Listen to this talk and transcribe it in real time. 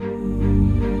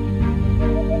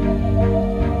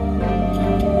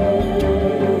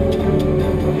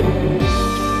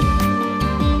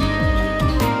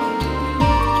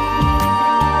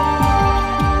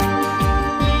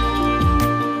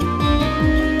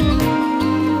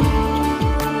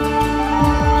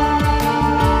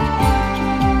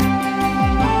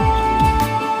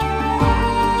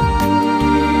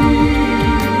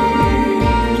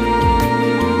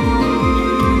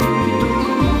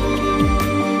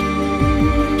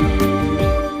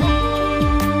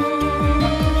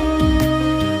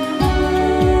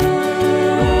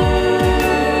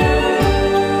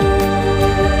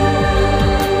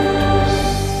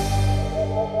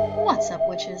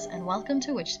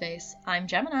Witch Space. I'm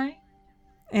Gemini.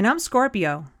 And I'm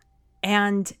Scorpio.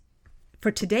 And for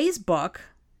today's book,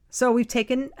 so we've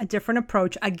taken a different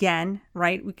approach again,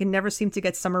 right? We can never seem to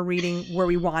get summer reading where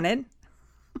we want it.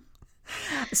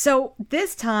 So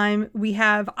this time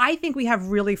I think we have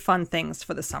really fun things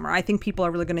for the summer. I think people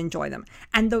are really going to enjoy them.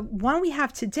 And the one we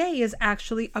have today is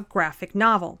actually a graphic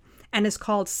novel. And it's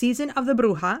called Season of the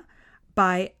Bruja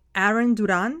by Aaron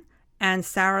Duran and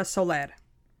Sarah Soler.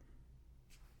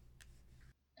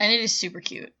 And it is super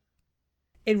cute.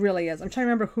 It really is. I'm trying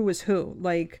to remember who is who.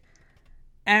 Like,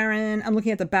 Aaron, I'm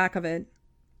looking at the back of it.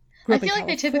 I feel like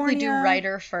they typically do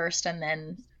writer first and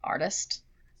then artist.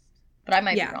 But I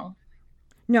might be wrong.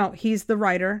 No, he's the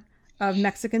writer of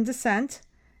Mexican descent.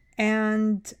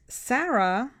 And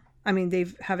Sarah, I mean, they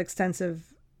have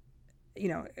extensive,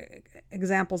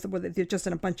 examples where they've just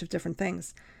done a bunch of different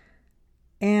things.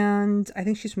 And I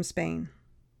think she's from Spain.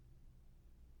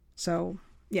 So,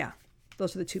 yeah,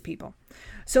 those are the two people.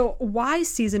 So why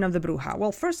Season of the Bruja?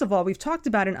 Well, first of all, we've talked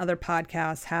about in other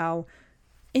podcasts how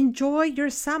enjoy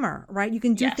your summer, right? You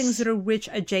can do things that are witch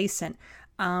adjacent.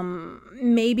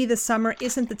 Maybe the summer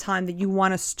isn't the time that you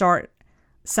want to start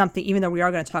something, even though we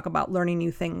are going to talk about learning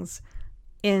new things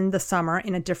in the summer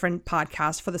in a different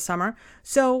podcast for the summer.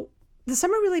 So the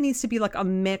summer really needs to be like a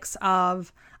mix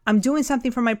of I'm doing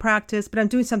something for my practice, but I'm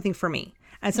doing something for me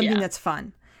and something that's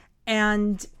fun.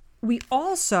 And we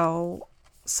also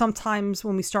sometimes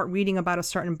when we start reading about a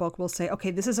certain book, we'll say, okay,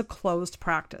 this is a closed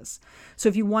practice. So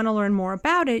if you want to learn more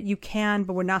about it, you can,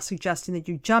 but we're not suggesting that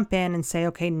you jump in and say,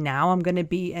 okay, now I'm going to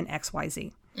be an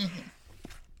XYZ. Mm-hmm.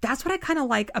 That's what I kind of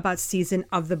like about Season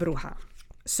of the Bruja.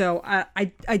 So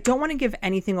I don't want to give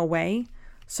anything away.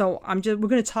 So we're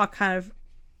going to talk kind of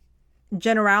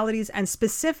generalities and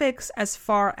specifics as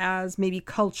far as maybe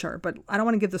culture, but I don't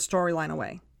want to give the storyline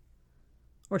away.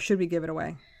 Or should we give it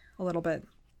away a little bit?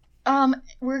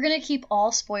 We're gonna keep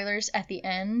all spoilers at the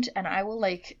end, and I will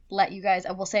let you guys.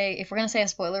 I will say if we're gonna say a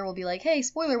spoiler, we'll be like, "Hey,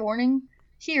 spoiler warning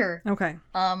here." Okay.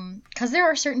 Because there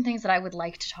are certain things that I would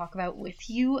like to talk about with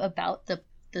you about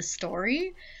the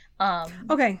story.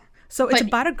 Okay, so it's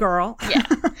about a girl,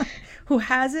 who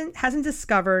hasn't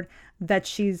discovered that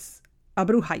she's a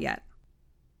bruja yet.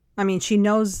 I mean, she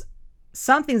knows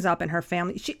something's up in her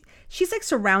family. She's like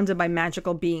surrounded by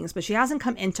magical beings, but she hasn't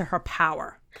come into her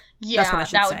power. Yeah, that's what I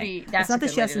should say. That's it's not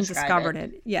that she hasn't discovered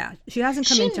it. Yeah, she hasn't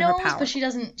come into her power. But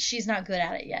she's not good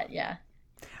at it yet. Yeah.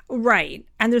 Right.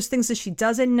 And there's things that she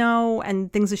doesn't know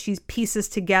and things that she pieces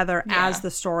together as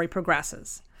the story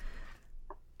progresses.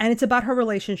 And it's about her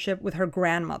relationship with her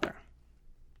grandmother.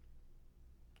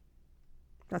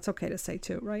 That's okay to say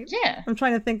too, right? Yeah. I'm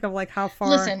trying to think of like how far.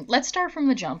 Listen, let's start from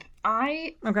the jump.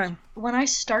 Okay. When I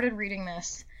started reading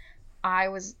this, I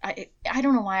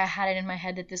don't know why I had it in my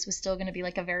head that this was still going to be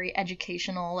like a very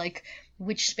educational, like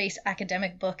witch space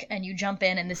academic book, and you jump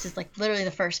in and this is like literally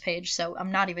the first page, so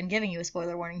I'm not even giving you a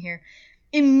spoiler warning here.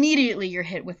 Immediately you're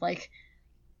hit with like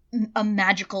a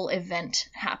magical event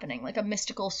happening, like a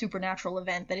mystical supernatural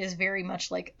event that is very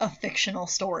much like a fictional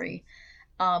story.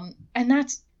 And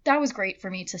that was great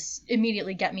for me to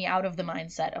immediately get me out of the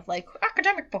mindset of like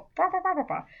academic book, blah, blah, blah, blah,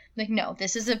 blah. Like, no,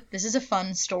 this is a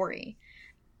fun story.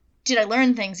 Did I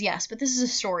learn things? Yes, but this is a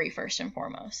story first and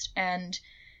foremost. And,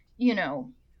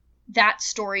 that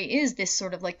story is this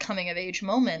sort of like coming of age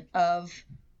moment of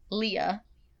Leah,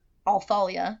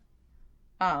 Althalia.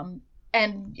 And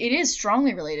it is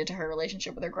strongly related to her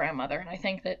relationship with her grandmother. And I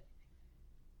think that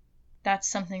that's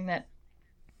something that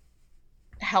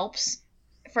helps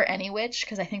for any witch,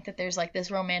 because I think that there's like this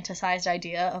romanticized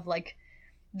idea of like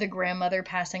the grandmother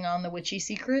passing on the witchy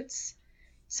secrets.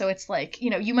 So it's like,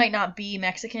 you might not be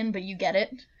Mexican, but you get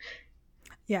it.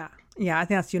 Yeah. Yeah, I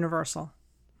think that's universal,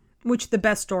 which the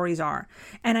best stories are.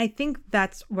 And I think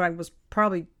that's what I was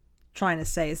probably trying to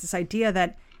say is this idea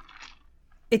that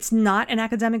it's not an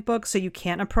academic book, so you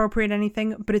can't appropriate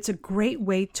anything, but it's a great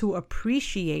way to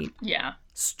appreciate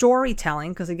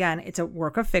storytelling, because again, it's a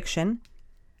work of fiction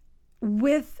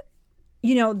with,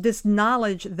 this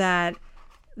knowledge that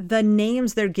the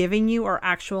names they're giving you are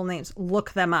actual names.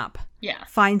 Look them up. Yeah.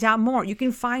 Find out more. You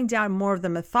can find out more of the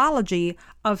mythology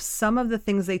of some of the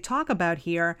things they talk about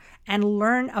here and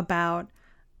learn about,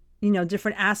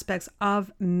 different aspects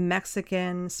of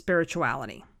Mexican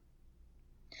spirituality.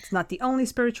 It's not the only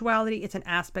spirituality. It's an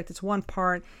aspect. It's one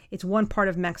part. It's one part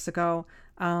of Mexico.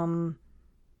 And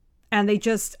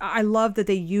I love that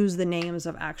they use the names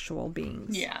of actual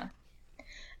beings. Yeah.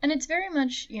 And it's very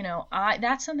much,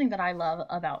 that's something that I love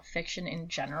about fiction in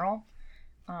general.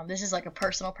 This is like a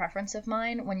personal preference of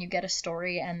mine, when you get a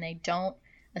story and they don't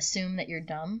assume that you're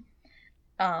dumb.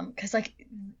 Because,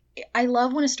 I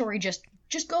love when a story just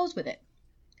goes with it.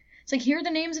 It's like, here are the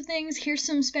names of things. Here's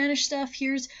some Spanish stuff.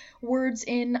 Here's words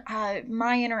in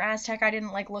Mayan or Aztec. I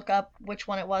didn't look up which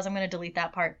one it was. I'm going to delete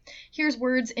that part. Here's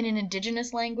words in an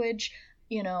indigenous language,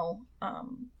 and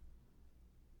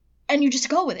you just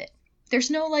go with it. There's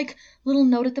no little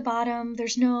note at the bottom.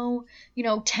 There's no,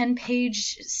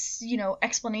 10-page,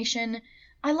 explanation.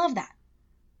 I love that.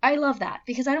 I love that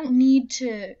because I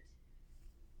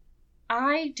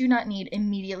do not need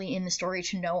immediately in the story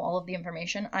to know all of the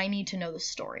information. I need to know the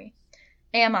story.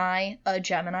 Am I, a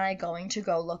Gemini, going to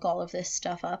go look all of this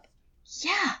stuff up?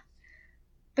 Yeah.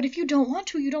 But if you don't want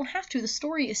to, you don't have to. The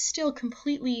story is still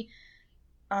completely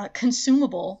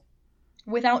consumable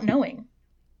without knowing.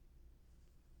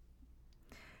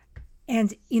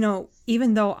 And,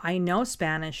 even though I know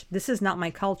Spanish, this is not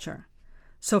my culture.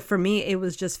 So for me, it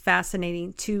was just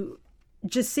fascinating to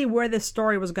just see where this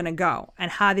story was going to go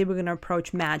and how they were going to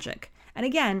approach magic. And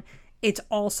again, it's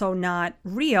also not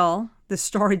real. The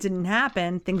story didn't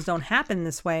happen. Things don't happen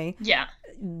this way. Yeah.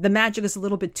 The magic is a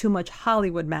little bit too much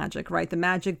Hollywood magic, right? The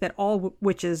magic that all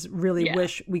witches really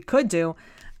wish we could do.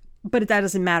 But that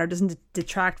doesn't matter. It doesn't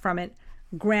detract from it.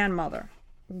 Grandmother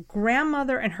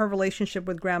and her relationship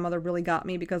with grandmother really got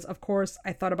me because, of course,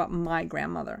 I thought about my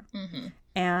grandmother. Mm-hmm.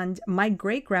 And my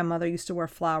great-grandmother used to wear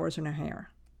flowers in her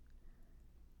hair.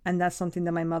 And that's something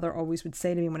that my mother always would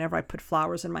say to me whenever I put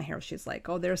flowers in my hair. She's like,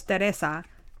 oh, there's Teresa,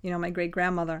 my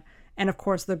great-grandmother. And, of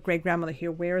course, the great-grandmother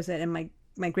here wears it. And my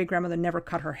great-grandmother never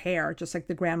cut her hair, just like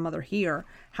the grandmother here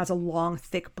has a long,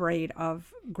 thick braid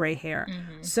of gray hair.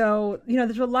 Mm-hmm. So,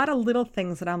 there's a lot of little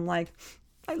things that I'm like,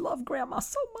 I love grandma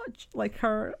so much. Like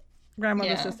her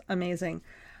grandmother's just amazing.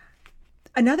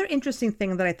 Another interesting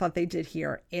thing that I thought they did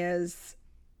here is,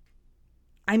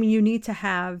 you need to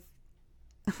have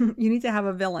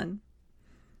a villain.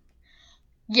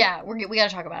 Yeah, we got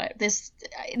to talk about it. This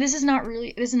is not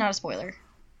a spoiler.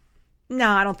 No,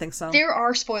 I don't think so. There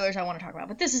are spoilers I want to talk about,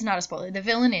 but this is not a spoiler. The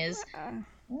villain is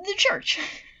the church.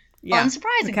 Yeah,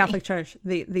 unsurprisingly. The Catholic Church,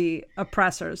 the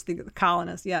oppressors, the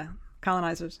colonists,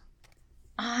 colonizers.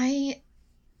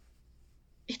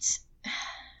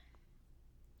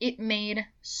 It made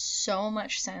so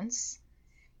much sense,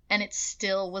 and it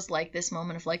still was this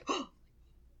moment of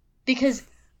because,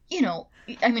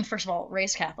 first of all,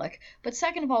 raised Catholic, but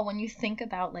second of all, when you think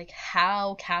about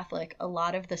how Catholic a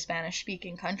lot of the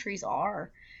Spanish-speaking countries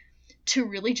are, to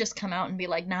really just come out and be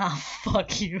like, nah,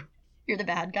 fuck you, you're the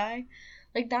bad guy,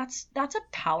 that's a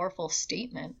powerful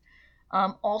statement.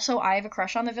 Also, I have a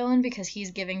crush on the villain because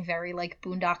he's giving very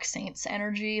Boondock Saints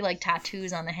energy,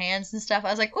 tattoos on the hands and stuff. I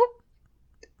was like, oh,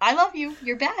 I love you.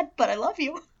 You're bad, but I love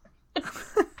you.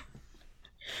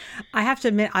 I have to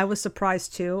admit, I was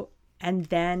surprised too. And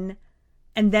then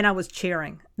I was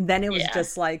cheering. Then it was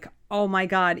just oh my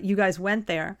God, you guys went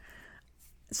there.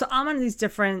 So I'm on these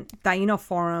different Taino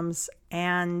forums,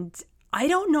 and I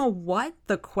don't know what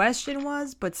the question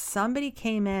was, but somebody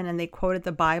came in and they quoted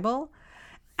the Bible.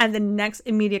 And the next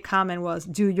immediate comment was,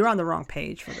 dude, you're on the wrong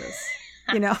page for this,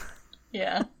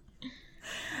 Yeah.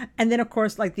 And then, of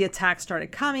course, the attacks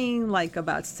started coming,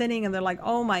 about sinning. And they're like,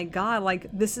 oh, my God,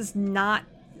 this is not,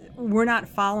 we're not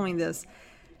following this.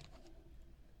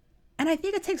 And I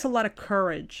think it takes a lot of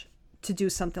courage to do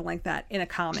something like that in a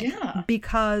comic. Yeah.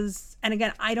 Because, and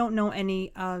again, I don't know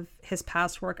any of his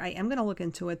past work. I am going to look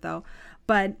into it, though.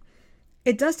 But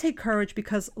it does take courage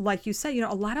because, like you said,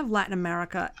 a lot of Latin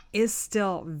America is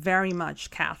still very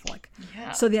much Catholic.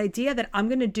 Yeah. So the idea that I'm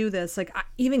going to do this,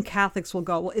 even Catholics will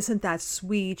go, well, isn't that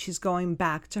sweet? She's going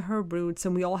back to her roots,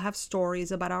 and we all have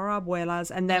stories about our abuelas,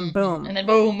 and then boom. And then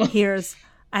boom. And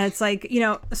it's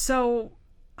so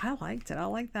I liked it. I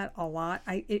liked that a lot.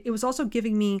 It was also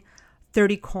giving me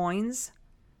 30 coins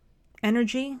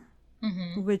energy,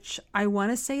 which I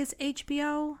want to say is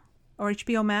HBO or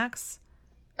HBO Max.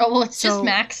 Oh, well, it's just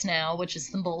Max now, which is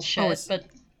some bullshit.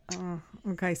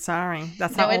 Okay, sorry.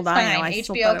 That's how old I am. I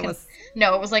still thought it was...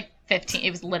 No, it was 15. It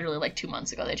was literally 2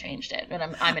 months ago they changed it, and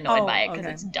I'm annoyed by it because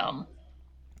it's dumb.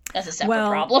 That's a separate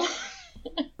problem.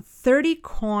 30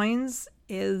 coins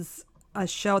is a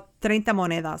show, 30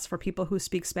 monedas for people who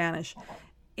speak Spanish.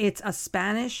 It's a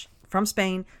Spanish, from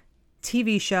Spain,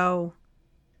 TV show,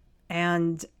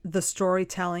 and the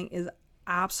storytelling is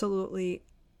absolutely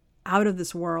out of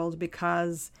this world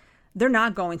because they're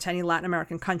not going to any Latin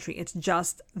American country. It's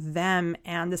just them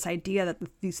and this idea that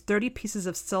these 30 pieces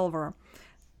of silver,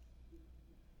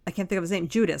 I can't think of his name,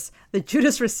 Judas, that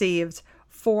Judas received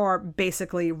for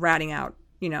basically ratting out,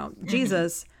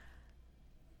 Jesus,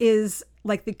 is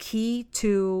the key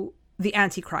to the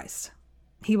Antichrist.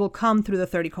 He will come through the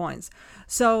 30 coins.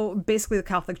 So basically the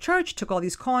Catholic Church took all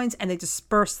these coins and they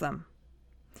dispersed them.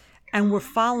 And we're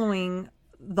following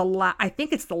I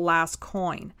think it's the last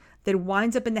coin that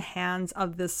winds up in the hands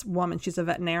of this woman. She's a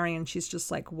veterinarian. She's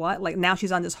just like, what? Like, now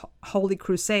she's on this holy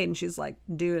crusade, and she's like,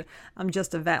 dude, I'm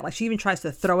just a vet. Like, she even tries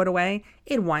to throw it away.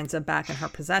 It winds up back in her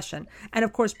possession. And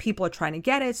of course, people are trying to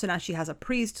get it. So now she has a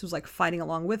priest who's like fighting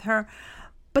along with her.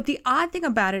 But the odd thing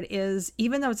about it is,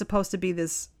 even though it's supposed to be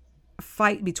this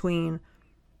fight between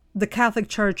the Catholic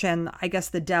Church and, I guess,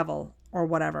 the devil or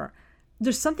whatever,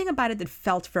 there's something about it that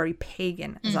felt very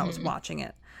pagan as I was watching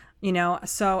it. You know,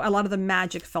 so a lot of the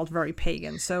magic felt very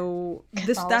pagan. So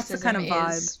that's the kind of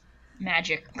vibe.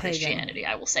 Magic Christianity,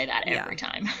 I will say that every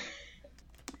time.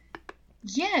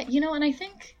 Yeah, you know, and I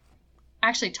think,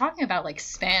 actually talking about like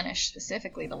Spanish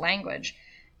specifically, the language,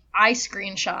 I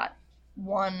screenshot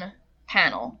one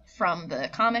panel from the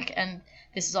comic, and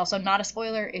this is also not a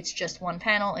spoiler, it's just one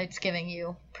panel. It's giving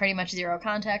you pretty much zero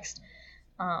context.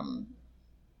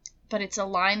 But it's a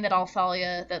line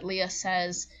that Leah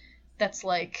says that's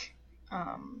like,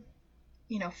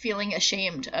 you know, feeling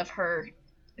ashamed of her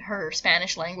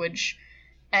Spanish language.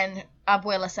 And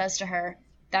Abuela says to her,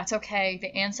 that's okay.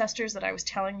 The ancestors that I was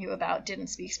telling you about didn't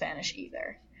speak Spanish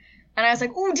either. And I was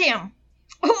like, oh, damn.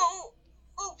 Oh,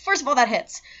 first of all, that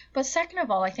hits. But second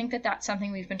of all, I think that that's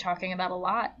something we've been talking about a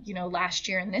lot, you know, last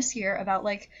year and this year, about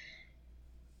like,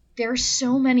 there are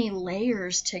so many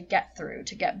layers to get through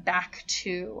to get back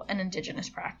to an Indigenous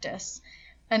practice.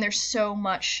 And there's so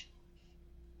much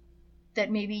that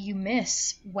maybe you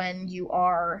miss when you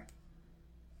are,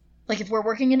 like, if we're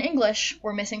working in English,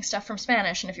 we're missing stuff from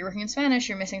Spanish. And if you're working in Spanish,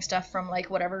 you're missing stuff from, like,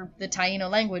 whatever the Taino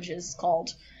language is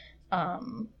called.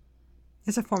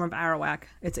 It's a form of Arawak.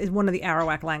 It's one of the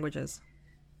Arawak languages.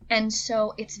 And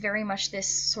so it's very much this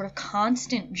sort of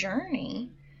constant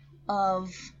journey of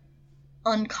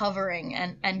uncovering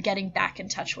and getting back in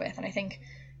touch with. And I think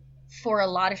for a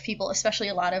lot of people, especially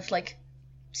a lot of like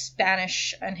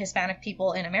Spanish and Hispanic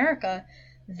people in America,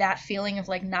 that feeling of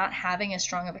like not having as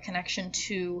strong of a connection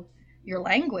to your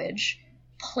language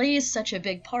plays such a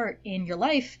big part in your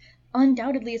life.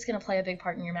 Undoubtedly, it's going to play a big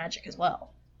part in your magic as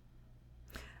well.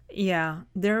 Yeah,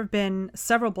 there have been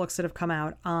several books that have come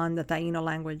out on the Taino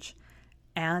language,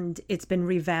 and it's been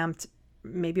revamped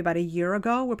maybe about a year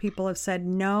ago, where people have said,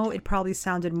 no, it probably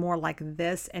sounded more like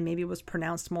this, and maybe it was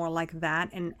pronounced more like that.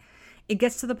 And it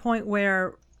gets to the point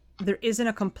where there isn't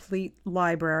a complete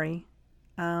library,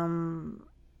 or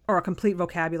a complete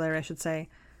vocabulary, I should say.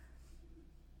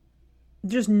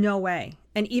 There's no way.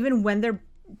 And even when they're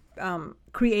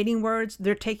creating words,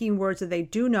 they're taking words that they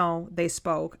do know they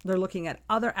spoke. They're looking at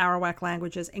other Arawak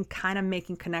languages and kind of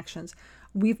making connections.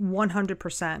 We've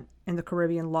 100% in the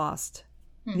Caribbean lost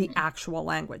the actual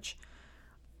language.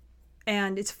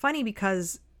 And it's funny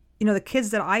because, you know, the kids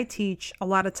that I teach, a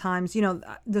lot of times, you know,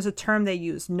 there's a term they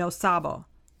use, no sabo,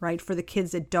 right, for the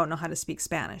kids that don't know how to speak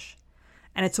Spanish.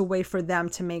 And it's a way for them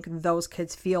to make those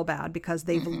kids feel bad because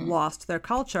they've lost their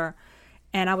culture.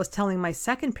 And I was telling my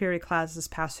second period class this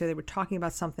past year, they were talking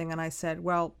about something, and I said,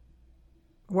 well,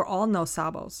 we're all no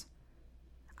sabos.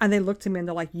 And they looked at me and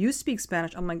they're like, you speak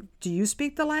Spanish. I'm like, do you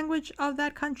speak the language of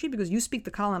that country? Because you speak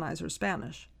the colonizer's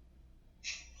Spanish.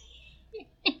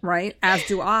 Right? As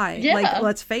do I. Yeah. Like,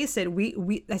 let's face it,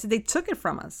 I said, they took it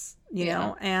from us, you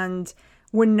know, and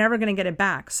we're never going to get it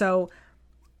back. So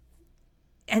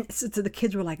the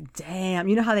kids were like, damn,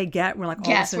 you know how they get? We're like, all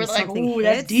yes, of a we're sudden like, something ooh,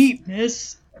 hits. that's deep,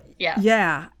 miss. Yeah.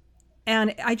 Yeah.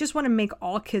 And I just want to make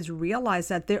all kids realize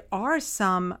that there are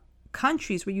some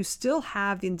countries where you still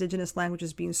have the indigenous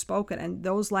languages being spoken, and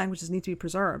those languages need to be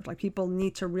preserved. Like, people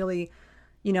need to really,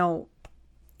 you know,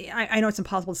 I know it's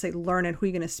impossible to say learn it, who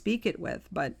you're going to speak it with,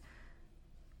 but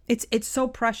it's so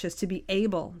precious to be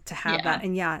able to have that.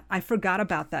 And I forgot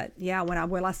about that. Yeah, when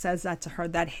Abuela says that to her,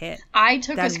 that hit. I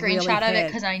took a That screenshot really of it hit.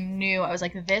 because I knew, I was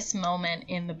like, this moment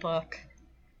in the book,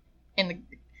 in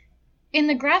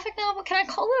the graphic novel, can I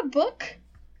call it a book?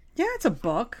 Yeah, it's a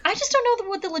book. I just don't know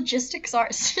what the logistics are.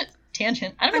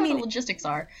 Tangent. I don't know what the logistics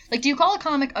are. Like, do you call a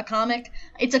comic a comic?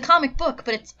 It's a comic book,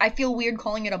 but I feel weird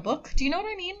calling it a book. Do you know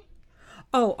what I mean?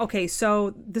 Oh, okay.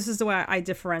 So this is the way I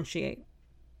differentiate.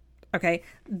 Okay.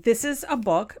 This is a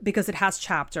book because it has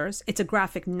chapters. It's a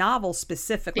graphic novel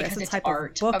specifically. Because That's it's the type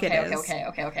art. of book it is.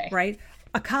 Okay. Right?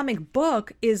 A comic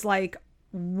book is like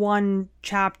one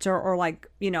chapter or like,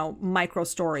 you know, micro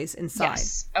stories inside.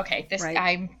 Yes. Okay. Right?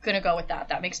 I'm going to go with that.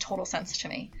 That makes total sense to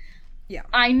me. Yeah.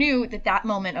 I knew that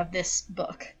moment of this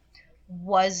book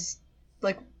was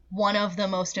like one of the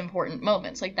most important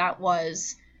moments. Like, that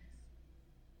was,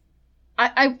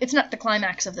 it's not the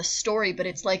climax of the story, but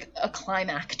it's like a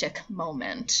climactic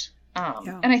moment.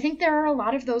 And I think there are a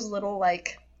lot of those little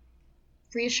like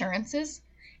reassurances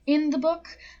in the book,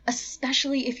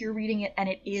 especially if you're reading it and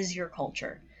it is your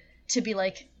culture. To be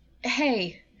like,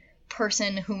 hey,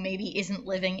 person who maybe isn't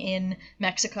living in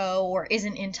Mexico or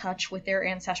isn't in touch with their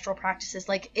ancestral practices,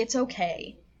 like, it's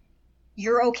okay.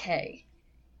 You're okay.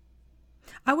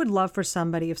 I would love for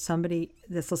somebody, if somebody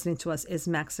that's listening to us is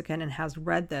Mexican and has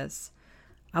read this,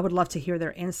 I would love to hear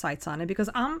their insights on it, because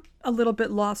I'm a little bit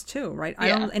lost too, right?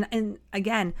 Yeah. I don't, and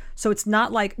again, so it's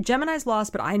not like Gemini's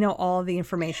lost, but I know all the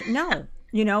information. No,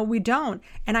 we don't.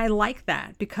 And I like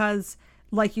that, because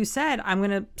like you said, I'm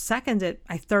going to second it.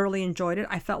 I thoroughly enjoyed it.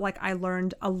 I felt like I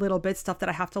learned a little bit, stuff that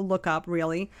I have to look up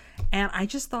really. And I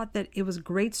just thought that it was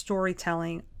great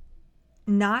storytelling,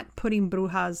 not putting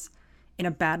brujas in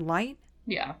a bad light.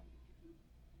 Yeah.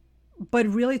 But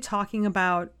really talking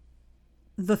about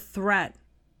the threat,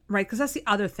 right? Because that's the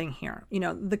other thing here.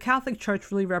 The Catholic Church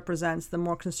really represents the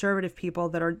more conservative people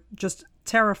that are just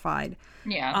terrified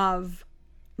of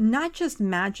not just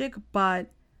magic,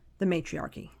 but the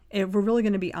matriarchy. If we're really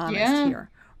going to be honest here,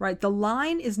 right? The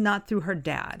line is not through her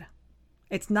dad.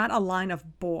 It's not a line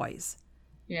of boys.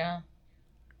 Yeah.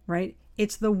 Right?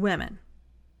 It's the women.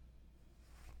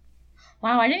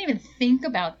 Wow, I didn't even think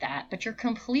about that, but you're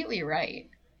completely right.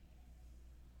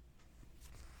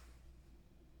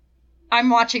 I'm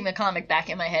watching the comic back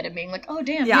in my head and being like, "Oh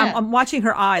damn!" Yeah, I'm watching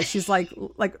her eyes. She's like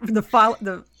the file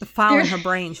in her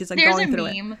brain. She's like going through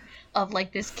it. There's a meme of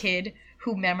like this kid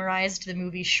who memorized the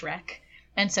movie Shrek,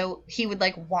 and so he would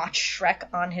like watch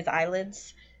Shrek on his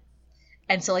eyelids,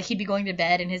 and so like he'd be going to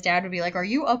bed, and his dad would be like, "Are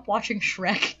you up watching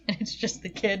Shrek?" And it's just the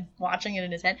kid watching it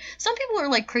in his head. Some people are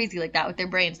like crazy like that with their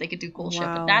brains; they could do cool shit.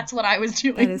 But that's what I was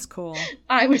doing. That is cool.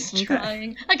 I was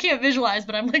trying. I can't visualize,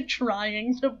 but I'm like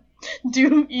trying to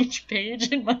do each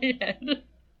page in my head.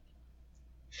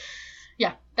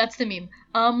 Yeah, that's the meme.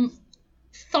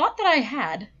 Thought that I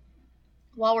had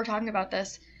while we're talking about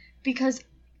this, because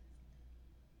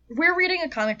we're reading a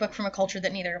comic book from a culture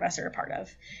that neither of us are a part of,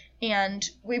 and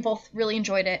we both really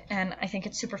enjoyed it, and I think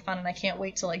it's super fun, and I can't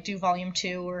wait to like do volume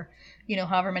 2 or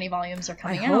however many volumes are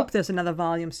coming out. I hope there's another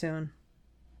volume soon.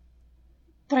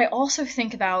 But I also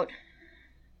think about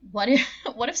what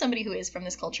if somebody who is from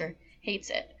this culture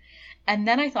hates it. And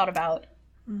then I thought about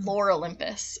Lore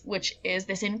Olympus, which is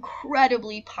this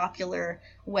incredibly popular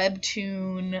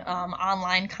webtoon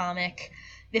online comic.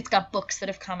 It's got books that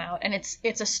have come out, and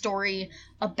it's a story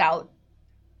about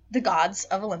the gods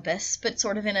of Olympus, but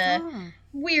sort of in a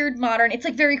weird modern. It's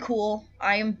like very cool.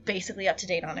 I am basically up to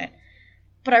date on it.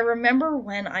 But I remember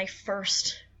when I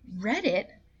first read it,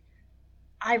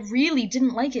 I really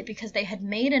didn't like it because they had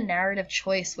made a narrative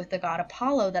choice with the god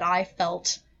Apollo that I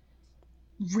felt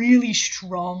really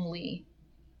strongly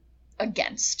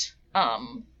against.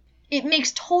 It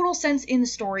makes total sense in the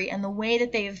story, and the way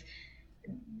that they've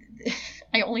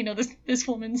I only know this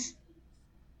woman's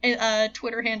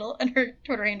Twitter handle, and her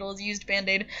Twitter handle is Used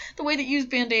Band-Aid. The way that Used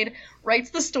Band-Aid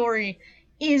writes the story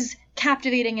is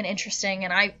captivating and interesting,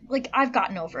 and I've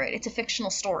gotten over it. It's a fictional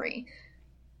story.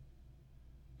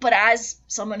 But as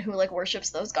someone who like worships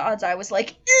those gods, I was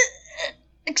like,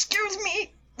 excuse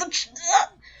me.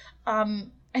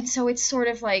 And so it's sort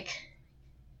of like,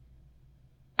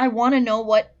 I want to know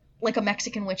what like a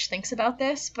Mexican witch thinks about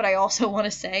this, but I also want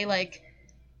to say like,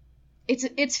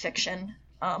 it's fiction,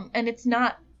 and it's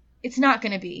not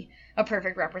going to be a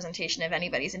perfect representation of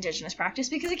anybody's indigenous practice,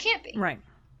 because it can't be.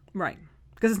 Right.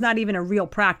 Because it's not even a real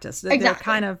practice. They're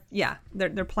kind of,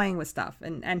 they're playing with stuff,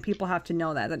 and people have to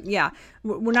know that. And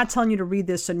we're not telling you to read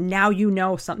this so now you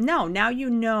know something. No, now you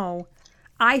know.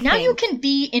 Now you can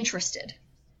be interested.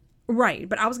 Right,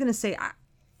 but I was going to say,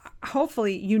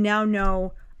 hopefully you now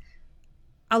know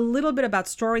a little bit about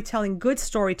storytelling, good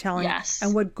storytelling,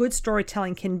 and what good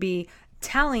storytelling can be,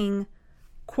 telling,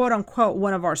 quote unquote,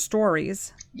 one of our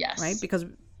stories. Yes. Right, because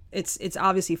it's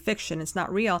obviously fiction, it's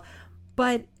not real,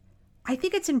 but I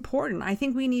think it's important. I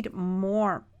think we need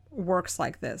more works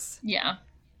like this. Yeah.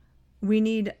 We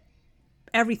need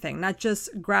everything, not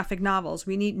just graphic novels.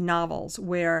 We need novels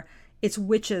where it's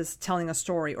witches telling a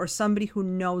story, or somebody who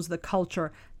knows the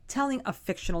culture telling a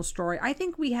fictional story. I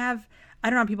think we have, I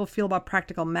don't know how people feel about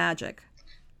practical magic.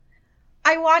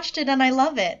 I watched it and I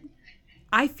love it.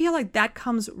 I feel like that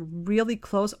comes really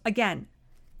close. Again,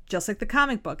 just like the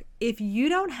comic book. If you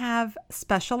don't have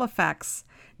special effects,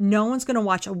 no one's going to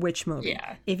watch a witch movie.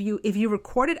 Yeah. If you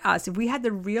recorded us, if we had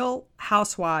the real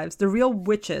housewives, the real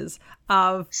witches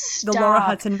of the Lower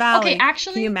Hudson Valley, okay,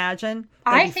 actually, can you imagine?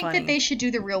 I think that they should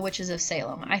do the Real Witches of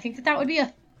Salem. I think that would be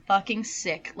a fucking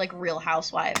sick, like, Real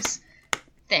Housewives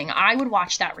thing. I would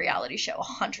watch that reality show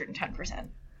 110%.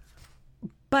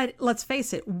 But let's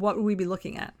face it, what would we be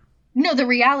looking at? No, the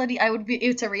reality,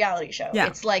 it's a reality show. Yeah.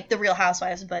 It's like The Real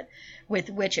Housewives, but with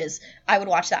witches. I would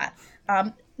watch that.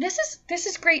 This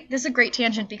is great. This is a great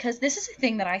tangent because this is a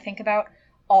thing that I think about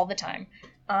all the time.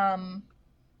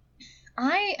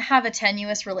 I have a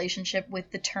tenuous relationship with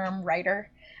the term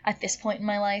writer at this point in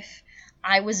my life.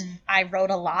 I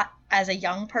wrote a lot as a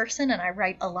young person, and I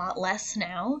write a lot less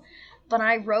now, but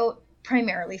I wrote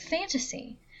primarily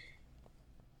fantasy.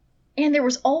 And there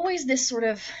was always this sort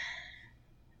of,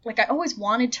 like, I always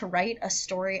wanted to write a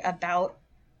story about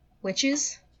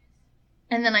witches,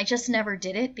 and then I just never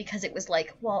did it because it was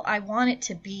like, well, I want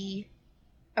to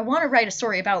write a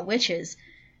story about witches,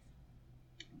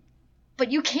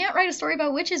 but you can't write a story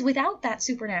about witches without that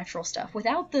supernatural stuff,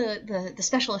 without the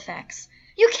special effects.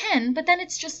 You can, but then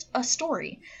it's just a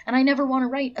story, and I never want to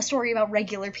write a story about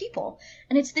regular people.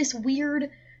 And it's this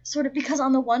weird sort of, because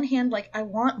on the one hand, like, I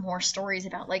want more stories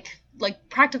about like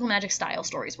practical magic style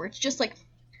stories where it's just like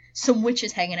some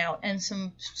witches hanging out and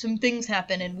some things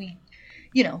happen and we,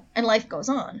 and life goes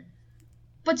on.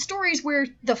 But stories where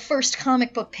the first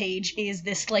comic book page is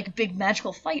this like big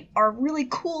magical fight are really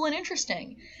cool and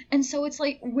interesting. And so it's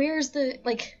like, where's the,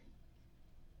 like,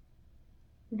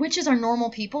 witches are normal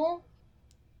people,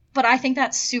 but I think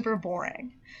that's super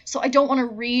boring. So I don't want to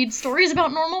read stories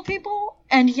about normal people,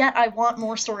 and yet I want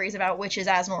more stories about witches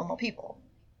as normal people.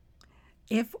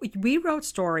 If we wrote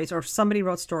stories, or somebody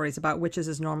wrote stories about witches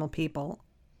as normal people,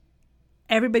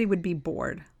 everybody would be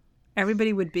bored.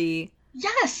 Everybody would be...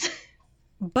 Yes!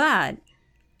 But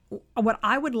what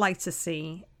I would like to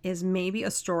see is maybe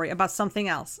a story about something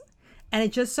else. And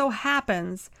it just so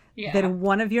happens that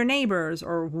one of your neighbors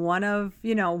or one of,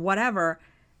 whatever,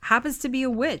 happens to be a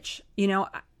witch.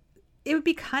 It would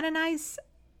be kind of nice.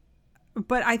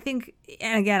 But I think,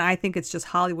 and again, I think it's just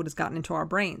Hollywood has gotten into our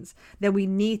brains that we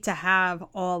need to have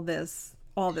all this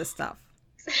stuff.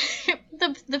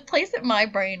 The place that my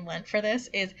brain went for this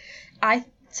is,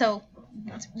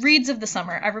 reads of the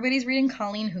summer. Everybody's reading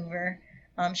Colleen Hoover.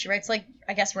 She writes, like,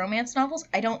 I guess romance novels.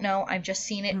 I don't know. I've just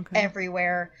seen it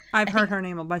everywhere. I've heard her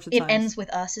name a bunch of times. It Ends With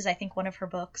Us is, I think, one of her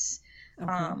books.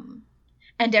 Okay.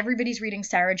 And everybody's reading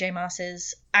Sarah J.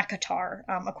 Maas's ACOTAR,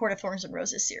 A Court of Thorns and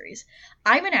Roses series.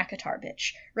 I'm an ACOTAR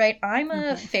bitch, right? I'm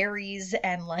a fairies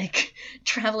and, like,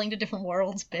 traveling to different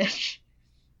worlds bitch.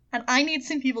 And I need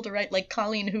some people to write, like,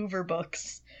 Colleen Hoover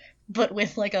books, but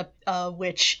with, like, a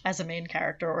witch as a main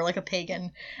character, or, like, a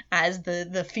pagan as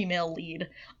the female lead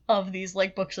of these,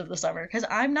 like, books of the summer. Because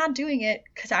I'm not doing it,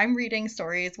 because I'm reading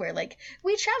stories where, like,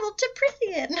 we traveled to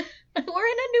Prithian. We're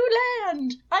in a new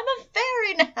land. I'm a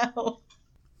fairy now.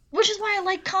 Which is why I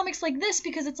like comics like this,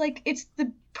 because it's like, it's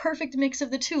the perfect mix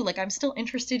of the two. Like, I'm still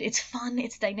interested. It's fun.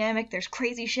 It's dynamic. There's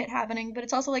crazy shit happening. But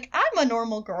it's also like, I'm a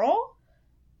normal girl.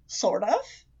 Sort of.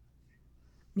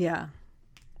 Yeah.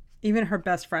 Even her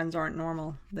best friends aren't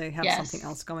normal. They have something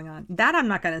else going on. That I'm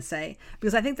not going to say,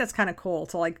 because I think that's kind of cool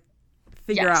to, like,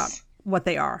 figure out what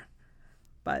they are.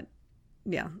 But,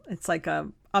 yeah, it's like a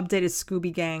updated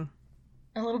Scooby Gang.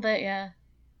 A little bit, yeah.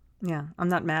 Yeah, I'm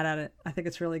not mad at it. I think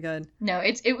it's really good. No,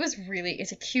 it's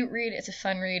a cute read. It's a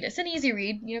fun read. It's an easy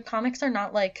read. Comics are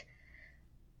not, like,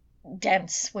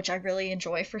 dense, which I really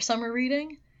enjoy for summer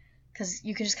reading, because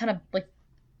you can just kind of, like,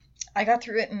 I got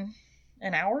through it in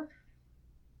an hour.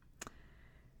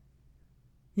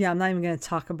 Yeah, I'm not even going to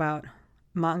talk about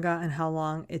manga and how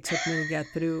long it took me to get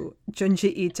through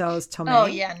Junji Ito's Tomei. Oh,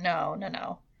 yeah,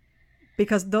 no.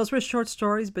 Because those were short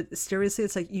stories, but seriously,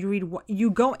 it's like you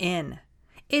go in.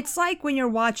 It's like when you're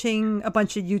watching a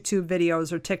bunch of YouTube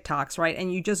videos or TikToks, right?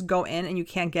 And you just go in and you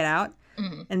can't get out.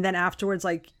 Mm-hmm. And then afterwards,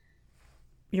 like,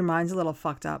 your mind's a little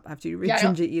fucked up after you read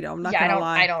Junji Ito. I'm not going to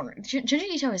lie.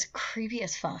 Junji Ito is creepy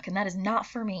as fuck, and that is not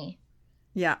for me.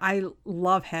 Yeah, I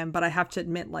love him, but I have to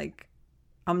admit, like,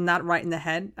 I'm not right in the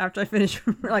head after I finish.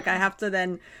 Like, I have to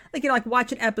then, like, like,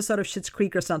 watch an episode of Schitt's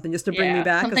Creek or something just to bring me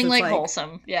back. Something like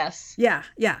wholesome, yes. Yeah,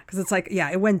 because it's like,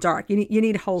 it went dark. You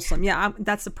need wholesome. Yeah,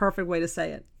 that's the perfect way to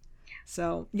say it.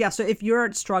 So, so if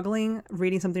you're struggling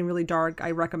reading something really dark,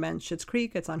 I recommend Schitt's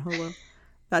Creek. It's on Hulu.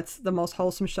 That's the most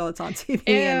wholesome show that's on TV.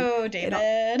 Ew,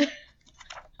 David.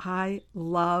 I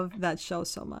love that show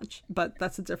so much, but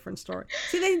that's a different story.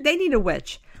 See, they need a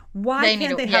witch. Why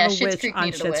can't they have a witch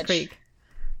on Schitt's Creek?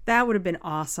 That would have been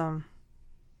awesome.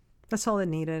 That's all it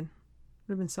needed.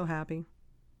 Would have been so happy.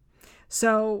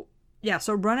 So,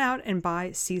 so run out and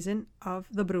buy Season of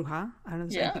the Bruja. I don't know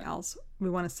if there's anything else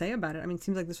we want to say about it. I mean, it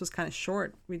seems like this was kind of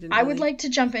short. I would like to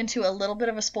jump into a little bit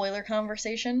of a spoiler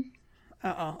conversation.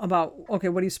 About, what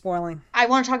are you spoiling? I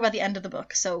want to talk about the end of the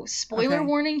book. So, spoiler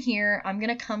warning here. I'm going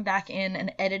to come back in,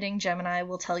 and editing Gemini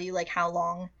will tell you, like, how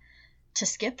long to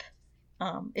skip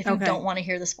if you don't want to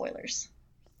hear the spoilers.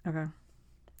 Okay.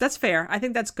 That's fair. I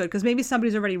think that's good because maybe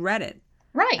somebody's already read it.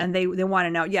 Right. And they want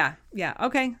to know. Yeah. Yeah.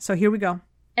 Okay. So here we go.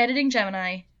 Editing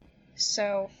Gemini.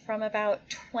 So from about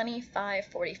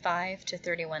 25:45 to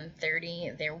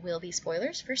 31:30, there will be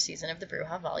spoilers for Season of the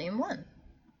Bruja Volume 1.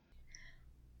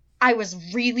 I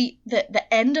was really...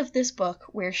 The end of this book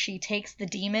where she takes the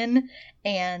demon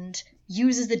and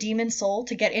uses the demon's soul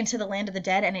to get into the land of the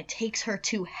dead and it takes her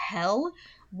to hell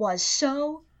was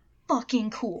so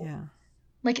fucking cool. Yeah.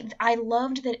 Like, I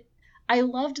loved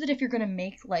that if you're going to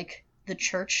make, like, the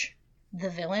church the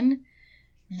villain,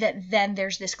 that then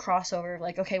there's this crossover of,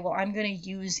 like, okay, well, I'm going to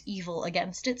use evil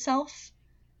against itself.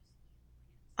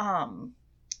 The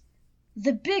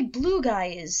big blue guy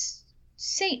is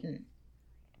Satan.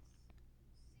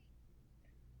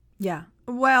 Yeah.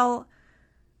 Well...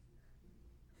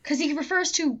 Because he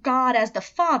refers to God as the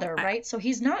Father, right? So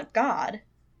he's not God.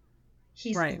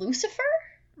 He's right. Lucifer?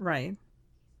 Right.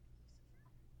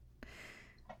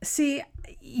 See,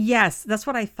 yes, that's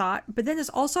what I thought. But then there's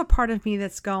also a part of me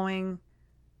that's going,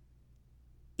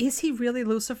 is he really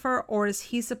Lucifer or is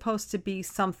he supposed to be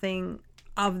something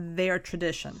of their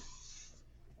tradition?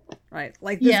 Right?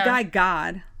 Like this guy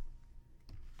God.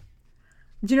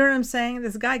 Do you know what I'm saying?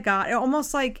 This guy God.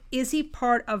 Almost like, is he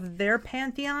part of their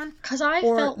pantheon? Because I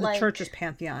felt the like church's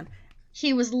pantheon?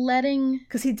 He was letting...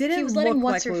 Because he didn't look like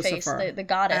What's-Her-Face, the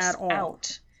goddess, at all.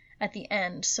 out at the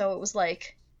end. So it was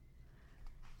like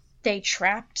they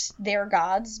trapped their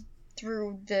gods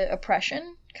through the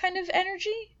oppression kind of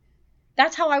energy.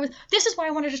 That's how I was... This is why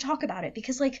I wanted to talk about it,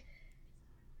 because, like,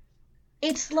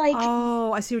 it's like...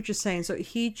 Oh, I see what you're saying. So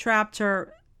he trapped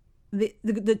her...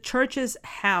 The church's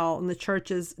hell and the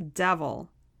church's devil.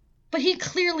 But he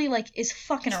clearly, like, is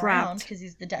fucking trapped. Around because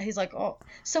he's like, oh.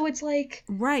 So it's like...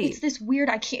 Right. It's this weird...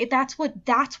 That's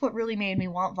what really made me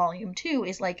want Volume 2,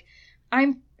 is, like,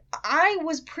 I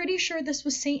was pretty sure this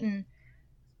was Satan,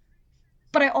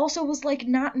 but I also was, like,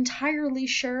 not entirely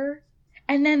sure.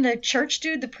 And then the church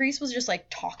dude, the priest, was just, like,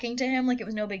 talking to him like it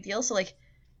was no big deal. So, like,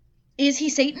 is he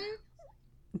Satan?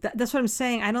 That's what I'm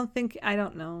saying. I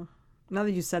don't know. Now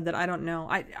that you said that, I don't know.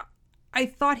 I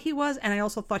thought he was, and I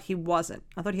also thought he wasn't.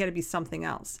 I thought he had to be something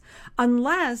else.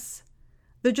 Unless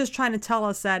they're just trying to tell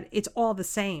us that it's all the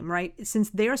same, right? Since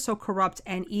they're so corrupt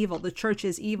and evil, the church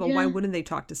is evil, Why wouldn't they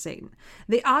talk to Satan?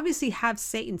 They obviously have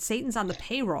Satan. Satan's on the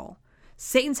payroll.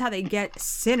 Satan's how they get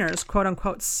sinners, quote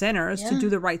unquote sinners, to do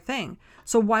the right thing.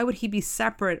 So why would he be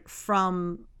separate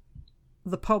from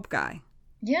the Pope guy?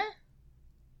 Yeah.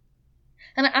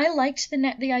 And I liked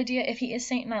the idea, if he is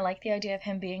Satan, I like the idea of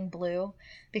him being blue,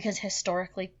 because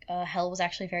historically hell was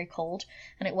actually very cold,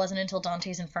 and it wasn't until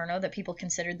Dante's Inferno that people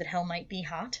considered that hell might be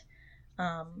hot.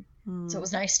 So it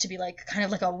was nice to be like kind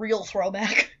of like a real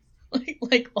throwback,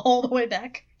 like all the way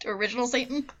back to original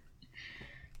Satan.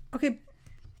 Okay,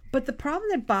 but the problem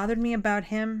that bothered me about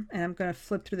him, and I'm going to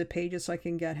flip through the pages so I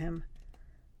can get him.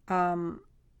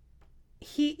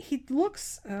 He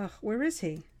looks. Where is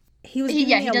he? He was giving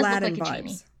me Aladdin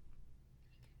vibes.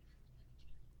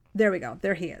 There we go.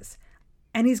 There he is.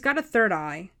 And he's got a third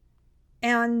eye.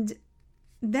 And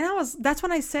then that's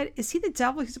when I said, is he the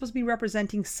devil? He's supposed to be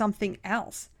representing something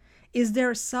else. Is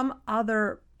there some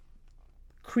other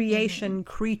creation,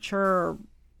 creature,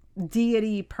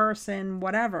 deity, person,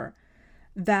 whatever,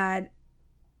 that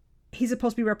he's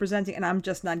supposed to be representing and I'm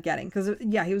just not getting? Because,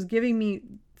 he was giving me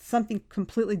something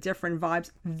completely different vibes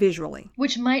visually.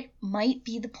 Which might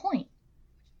be the point.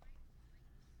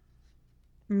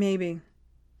 Maybe.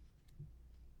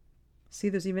 See,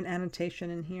 there's even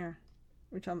annotation in here,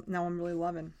 which I'm really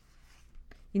loving.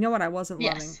 You know what I wasn't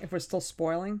loving? If we're still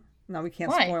spoiling? No, we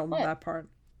can't spoil that part.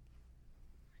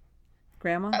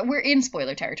 Grandma? We're in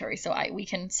spoiler territory, so we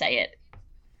can say it.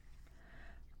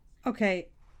 Okay.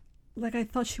 Like, I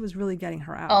thought she was really getting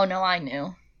her out. Oh, no, I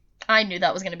knew. I knew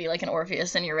that was going to be like an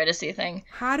Orpheus and Eurydice thing.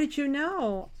 How did you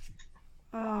know?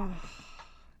 Oh.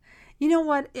 You know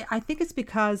what? I think it's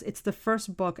because it's the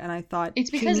first book, and I thought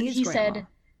it's because she needs he grandma. said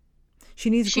she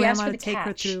needs she grandma asked for to the take her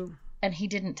catch, through. and he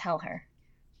didn't tell her.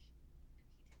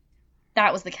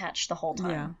 That was the catch the whole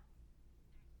time.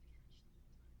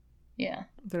 Yeah.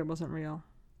 That it wasn't real.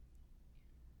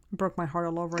 It broke my heart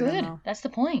all over Good. again. Good. That's the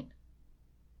point.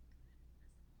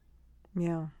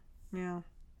 Yeah.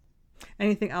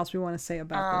 Anything else we want to say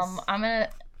about this? I'm gonna.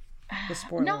 The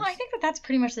spoilers. No, I think that's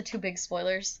pretty much the two big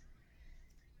spoilers.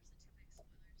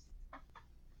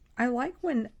 I like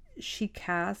when she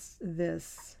casts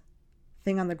this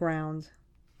thing on the ground.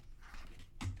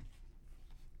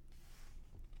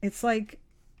 It's like,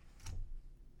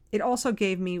 it also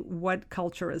gave me what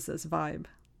culture is this vibe.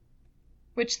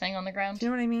 Which thing on the ground? Do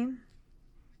you know what I mean?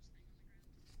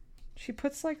 She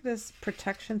puts like this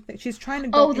protection thing. She's trying to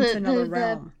go into another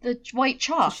realm. The white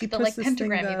chalk, so the like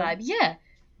pentagrammy vibe. Yeah.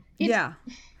 Yeah.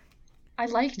 I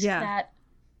liked that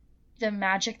the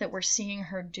magic that we're seeing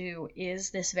her do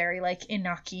is this very like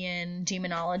Enochian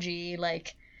demonology,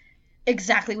 like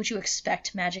exactly what you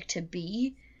expect magic to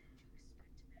be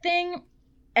thing.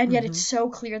 And yet it's so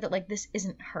clear that like this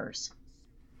isn't hers.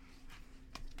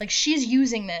 Like she's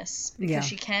using this because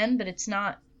she can, but that's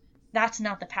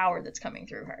not the power that's coming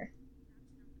through her.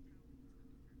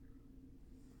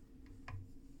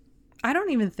 I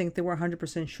don't even think that we're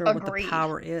 100% sure what the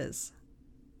power is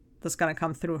that's going to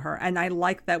come through her. And I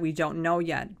like that we don't know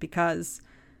yet because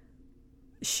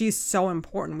she's so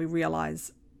important, we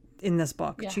realize, in this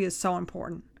book. Yeah. She is so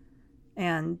important.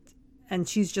 And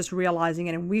she's just realizing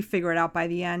it, and we figure it out by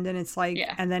the end, and it's like,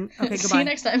 and then, okay, goodbye. See you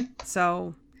next time.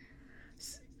 So,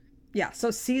 yeah, so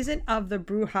Season of the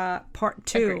Bruja Part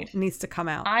 2 needs to come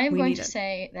out. I am going to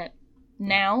say that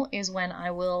now is when I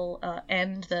will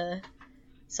end the...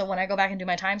 So when I go back and do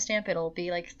my timestamp, it'll be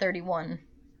like 31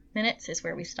 minutes is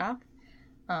where we stop.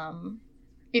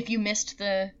 If you missed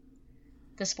the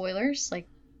spoilers, like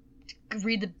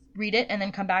read it and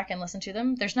then come back and listen to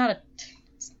them. It's not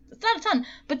a ton,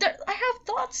 but I have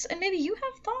thoughts, and maybe you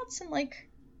have thoughts, and like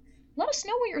let us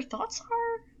know what your thoughts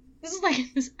are. This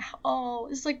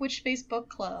is like Witch Space Book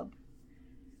Club.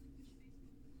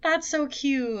 That's so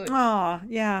cute. Oh,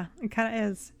 yeah, it kind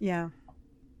of is. Yeah.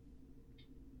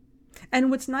 And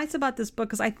what's nice about this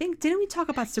book is didn't we talk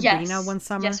about Sabrina one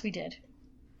summer? Yes, we did.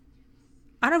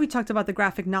 I don't know if we talked about the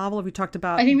graphic novel or if we talked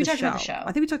about I think we talked about the show.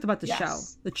 I think we talked about the show.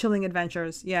 The Chilling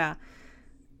Adventures. Yeah.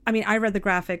 I mean, I read the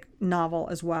graphic novel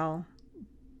as well.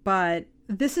 But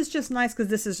this is just nice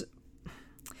because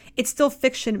it's still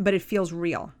fiction, but it feels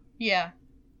real. Yeah.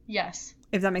 Yes.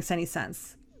 If that makes any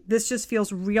sense. This just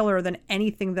feels realer than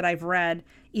anything that I've read,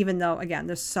 even though, again,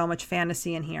 there's so much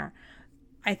fantasy in here.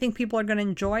 I think people are going to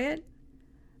enjoy it.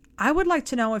 I would like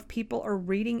to know if people are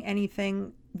reading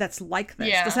anything that's like this.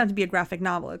 It doesn't have to be a graphic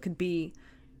novel. It could be,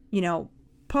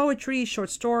 poetry,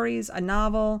 short stories, a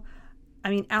novel.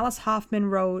 I mean, Alice Hoffman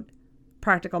wrote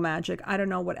Practical Magic. I don't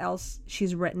know what else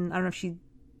she's written. I don't know if she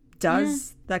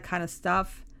does that kind of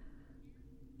stuff.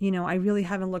 I really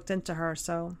haven't looked into her.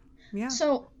 So, yeah.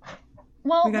 So,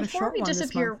 well, before we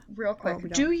disappear real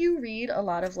quick, do you read a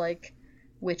lot of, like,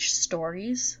 witch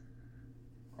stories?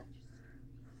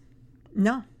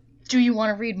 No. Do you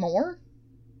want to read more?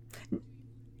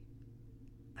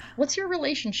 What's your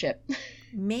relationship?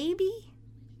 Maybe.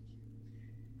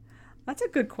 That's a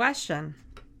good question.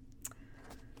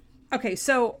 Okay,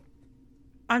 so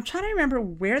I'm trying to remember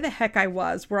where the heck I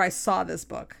was where I saw this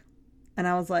book. And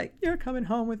I was like, you're coming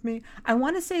home with me. I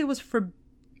want to say it was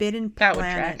Forbidden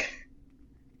Planet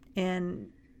in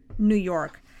New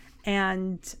York.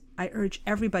 And I urge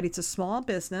everybody, it's a small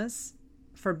business.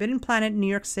 Forbidden Planet, New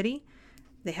York City.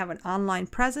 They have an online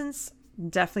presence.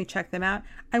 Definitely check them out.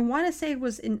 I want to say it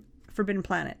was in Forbidden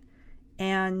Planet.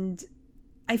 And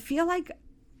I feel like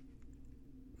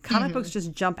comic books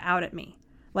just jump out at me.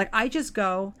 Like, I just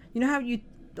go, you know how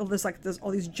there's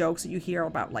all these jokes that you hear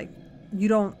about, like, you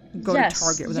don't go to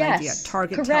Target with an idea.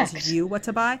 Target tells you what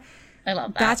to buy. I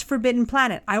love that. That's Forbidden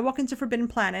Planet. I walk into Forbidden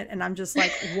Planet and I'm just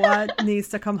like, what needs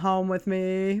to come home with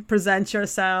me? Present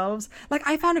yourselves. Like,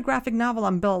 I found a graphic novel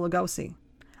on Bela Lugosi.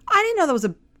 I didn't know there was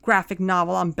a graphic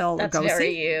novel on Bela Lugosi. That's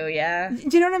very you, yeah. Do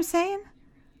you know what I'm saying?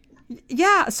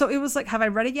 Yeah, so it was like, have I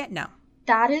read it yet? No.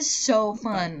 That is so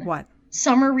fun. What?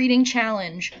 Summer reading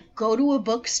challenge. Go to a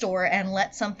bookstore and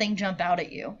let something jump out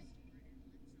at you.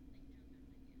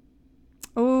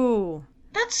 Oh.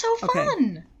 That's so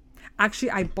fun.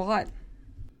 Actually, I'm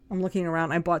looking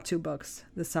around, I bought 2 books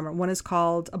this summer. One is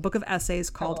called, a book of essays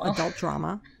called Adult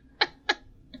Drama.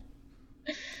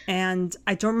 And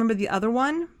I don't remember the other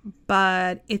one,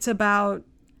 but it's about,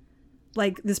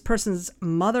 like, this person's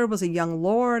mother was a young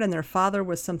lord and their father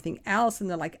was something else, and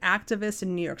they're like activists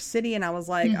in New York City. And I was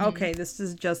like, okay, this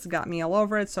has just got me all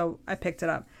over it, so I picked it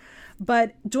up.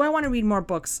 But do I want to read more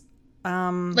books?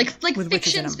 Like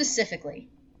fiction specifically?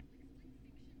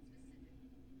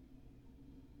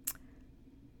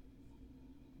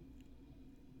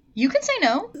 You can say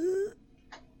no.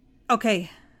 Okay.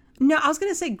 No, I was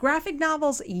going to say graphic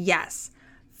novels, yes.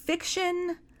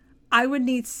 Fiction, I would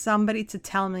need somebody to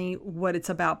tell me what it's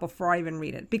about before I even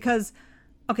read it. Because,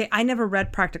 okay, I never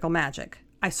read Practical Magic.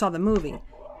 I saw the movie.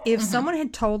 If someone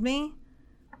had told me,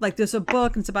 like, there's a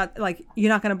book and it's about, like, you're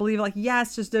not going to believe it. Like,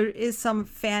 yes, there is some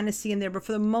fantasy in there, but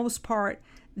for the most part,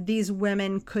 these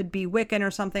women could be Wiccan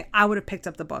or something, I would have picked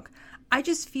up the book. I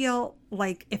just feel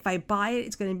like if I buy it,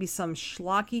 it's going to be some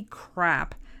schlocky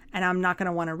crap. and I'm not going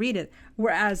to want to read it.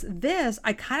 Whereas this,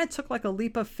 I kind of took like a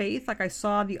leap of faith. Like I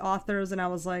saw the authors and I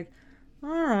was like, all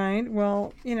right,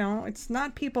 well, it's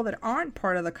not people that aren't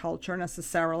part of the culture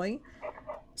necessarily.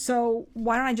 So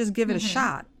why don't I just give it a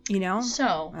shot,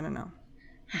 So, I don't know.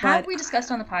 Have we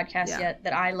discussed on the podcast yet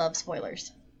that I love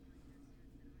spoilers?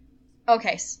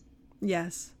 Okay.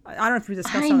 Yes. I don't know if we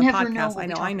discussed on the podcast.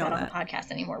 I know that. On the podcast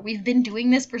anymore. We've been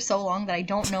doing this for so long that I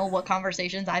don't know what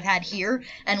conversations I've had here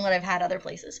and what I've had other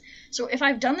places. So if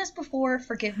I've done this before,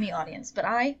 forgive me, audience, but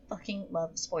I fucking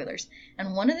love spoilers.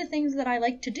 And one of the things that I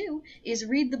like to do is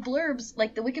read the blurbs,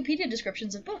 like the Wikipedia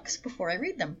descriptions of books, before I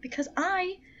read them, because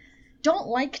I don't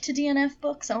like to DNF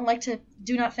books. I don't like to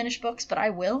do not finish books, but I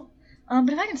will.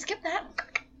 But if I can skip that,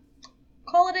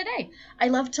 call it a day. I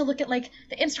love to look at like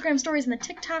the Instagram stories and the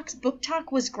TikToks. Book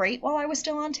Talk was great while I was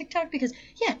still on TikTok because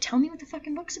tell me what the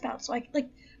fucking book's about. So I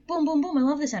boom, boom, boom. I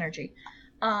love this energy.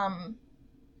 What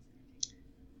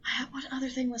other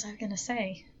thing was I gonna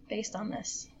say based on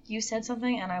this? You said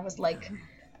something and I was like,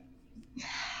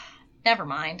 never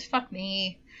mind. Fuck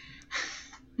me.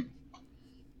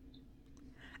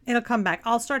 It'll come back.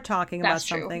 I'll start talking about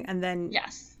something and then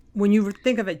when you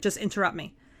think of it, just interrupt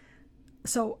me.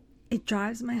 So it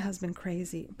drives my husband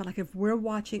crazy. But like if we're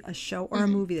watching a show or a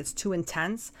movie that's too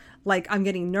intense, like I'm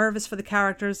getting nervous for the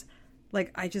characters,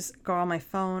 like I just go on my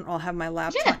phone or I'll have my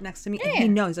laptop next to me and he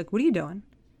knows. He's like, what are you doing?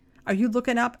 Are you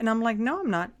looking up? And I'm like, no, I'm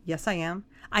not. Yes, I am.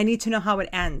 I need to know how it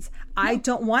ends. No. I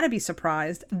don't want to be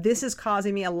surprised. This is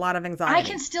causing me a lot of anxiety. I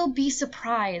can still be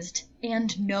surprised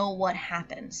and know what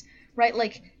happens, right?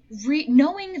 Like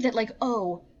knowing that like,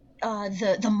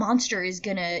 the monster is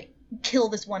gonna kill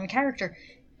this one character.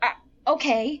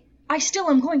 Okay, I still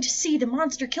am going to see the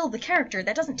monster kill the character.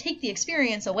 That doesn't take the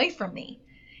experience away from me.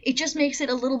 It just makes it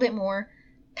a little bit more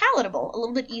palatable, a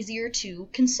little bit easier to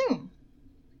consume.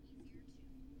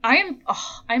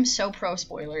 I'm so pro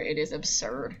spoiler. It is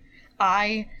absurd.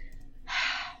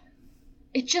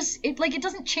 It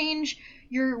doesn't change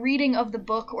your reading of the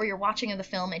book or your watching of the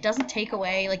film. It doesn't take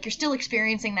away, like you're still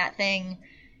experiencing that thing.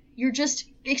 You're just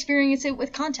experiencing it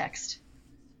with context.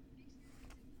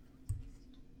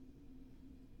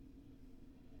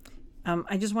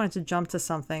 I just wanted to jump to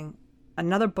something.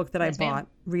 Another book that I bought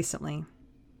recently.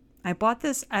 I bought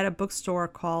this at a bookstore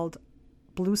called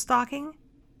Blue Stocking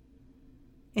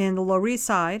in the Lower East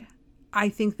Side. I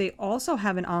think they also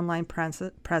have an online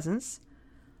presence.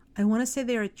 I want to say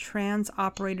they are trans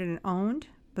operated and owned,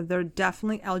 but they're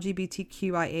definitely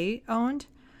LGBTQIA owned.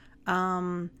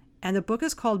 And the book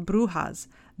is called Brujas,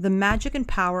 The Magic and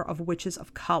Power of Witches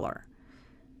of Color.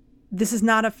 This is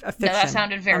not a fiction. No, that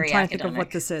sounded very I'm trying academic. to think of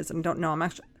what this is. I don't know. I'm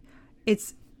actually.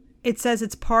 It says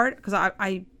it's part because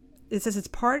it says it's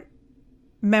part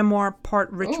memoir, part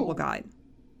ritual guide.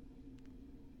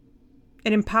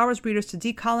 It empowers readers to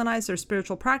decolonize their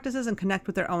spiritual practices and connect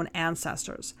with their own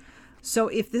ancestors. So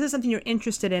if this is something you're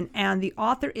interested in, and the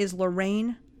author is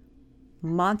Lorraine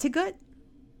Montegut.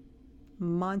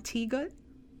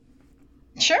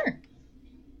 Sure.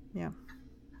 Yeah.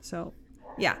 So,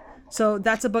 yeah. So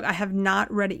that's a book. I have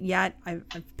not read it yet. I've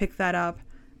picked that up.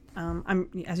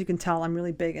 As you can tell, I'm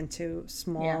really big into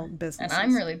small businesses. And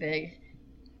I'm really big.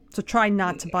 So try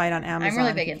not to buy it on Amazon. I'm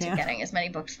really big into getting as many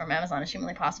books from Amazon as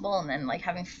humanly possible, and then like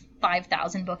having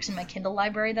 5,000 books in my Kindle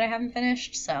library that I haven't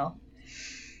finished. So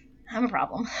I'm a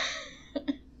problem.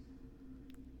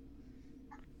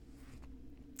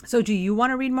 So do you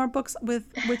want to read more books with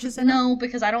witches in them? No,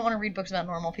 because I don't want to read books about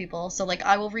normal people. So like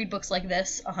I will read books like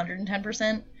this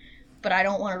 110%, but I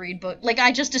don't want to read books like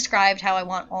I just described how I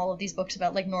want all of these books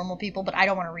about like normal people, but I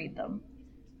don't want to read them.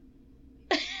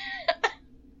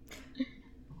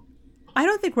 I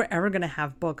don't think we're ever going to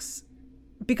have books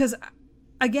because,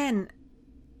 again,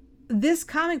 this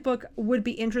comic book would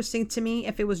be interesting to me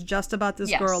if it was just about this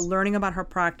girl learning about her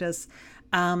practice,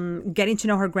 getting to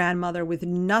know her grandmother with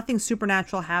nothing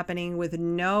supernatural happening, with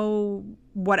no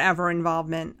whatever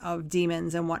involvement of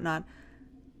demons and whatnot.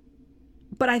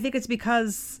 But I think it's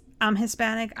because I'm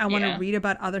Hispanic. I want to read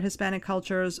about other Hispanic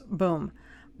cultures. Boom.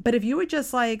 But if you were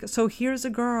just like, so here's a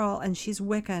girl and she's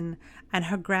Wiccan and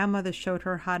her grandmother showed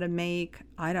her how to make,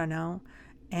 I don't know,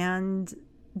 and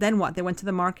then what? They went to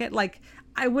the market? Like,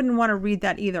 I wouldn't want to read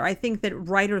that either. I think that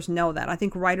writers know that. I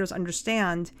think writers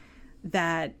understand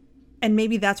that, and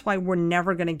maybe that's why we're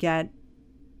never going to get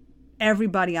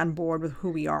everybody on board with who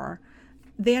we are.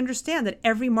 They understand that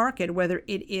every market, whether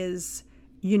it is,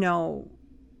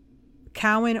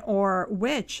 Cowan or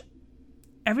Witch,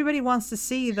 everybody wants to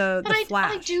see the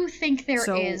Flash. I do think there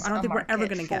is I don't think we're ever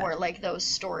going to get for like those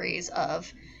stories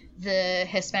of the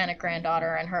Hispanic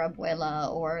granddaughter and her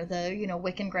abuela, or the, you know,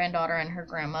 Wiccan granddaughter and her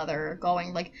grandmother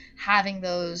going, like, having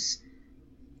those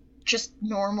just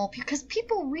normal, because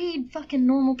people read fucking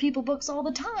normal people books all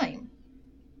the time.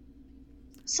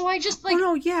 So I just, like... Oh,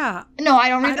 no, yeah. No, I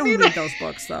don't read them either. I don't read those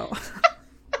books, though.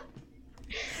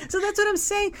 So that's what I'm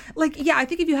saying. Like, yeah, I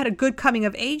think if you had a good coming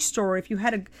of age story, if you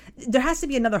had there has to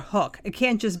be another hook. It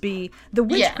can't just be the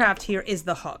witchcraft here is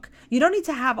the hook. You don't need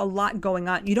to have a lot going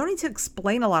on. You don't need to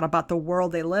explain a lot about the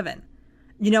world they live in.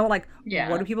 You know, like,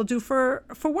 what do people do for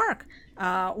work?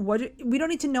 We don't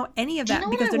need to know any of that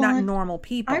because they're not normal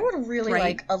people. I would really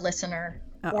like a listener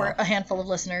or a handful of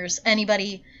listeners,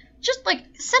 anybody, just like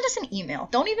send us an email.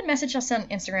 Don't even message us on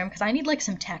Instagram because I need like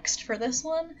some text for this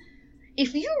one.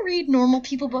 If you read normal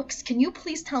people books, can you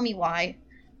please tell me why?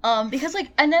 Because like,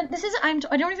 and then this is, I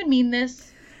don't even mean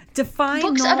this. Define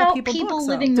books normal about people people books,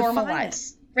 living normal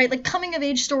lives, right? Like coming of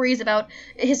age stories about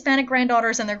Hispanic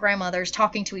granddaughters and their grandmothers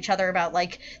talking to each other about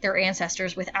like their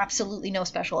ancestors with absolutely no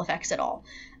special effects at all.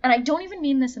 And I don't even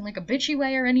mean this in like a bitchy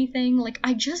way or anything. Like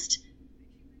I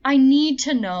need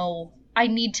to know. I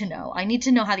need to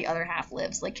know how the other half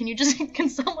lives. Like, can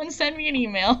someone send me an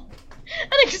email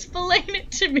and explain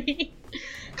it to me?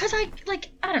 Because I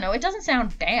don't know, it doesn't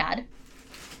sound bad.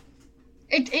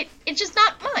 It's just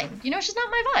not mine. You know, it's just not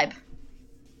my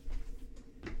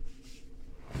vibe.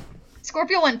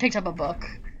 Scorpio went and picked up a book.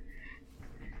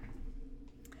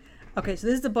 Okay, so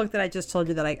this is the book that I just told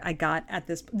you that I got at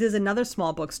this. There's another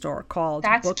small bookstore called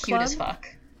That's Book cute Club. as fuck.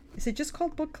 Is it just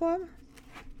called Book Club?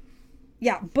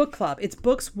 Yeah, Book Club. It's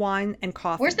books, wine, and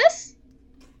coffee. Where's this?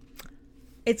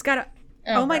 It's got a...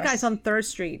 Oh my God, it's on 3rd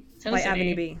Street by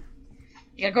Avenue B.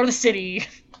 You gotta go to the city.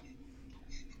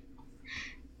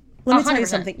 Let me tell you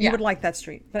something. You would like that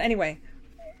street. But anyway,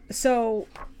 so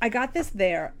I got this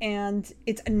there, and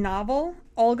it's a novel,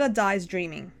 Olga Dies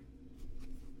Dreaming.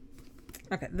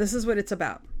 Okay, this is what it's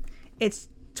about. It's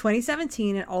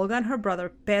 2017, and Olga and her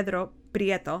brother, Pedro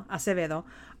Prieto Acevedo,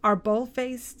 are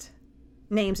bold-faced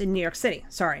names in New York City.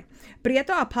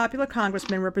 Prieto, a popular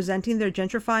congressman representing their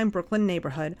gentrifying Brooklyn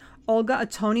neighborhood. Olga, a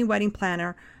Tony wedding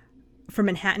planner for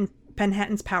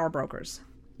Manhattan's power brokers.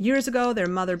 Years ago, their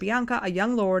mother, Bianca, a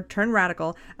young lord turned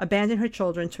radical, abandoned her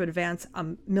children to advance a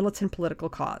militant political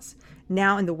cause.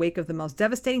 Now, in the wake of the most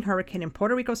devastating hurricane in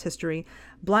Puerto Rico's history,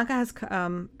 Blanca has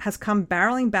come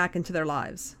barreling back into their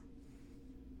lives.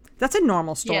 That's a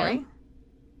normal story. Yeah.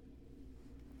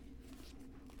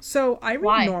 So I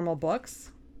read normal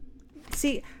books.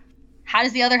 See, how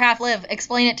does the other half live?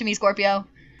 Explain it to me, Scorpio.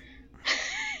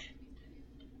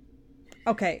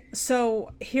 Okay,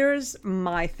 so here's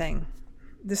my thing.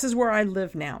 This is where I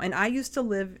live now. And I used to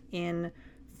live in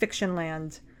fiction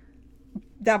land.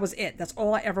 That was it. That's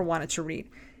all I ever wanted to read.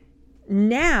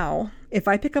 Now, if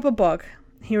I pick up a book,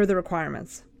 here are the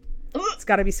requirements. It's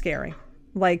got to be scary.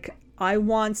 Like, I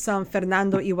want some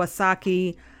Fernando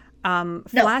Iwasaki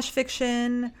flash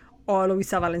fiction or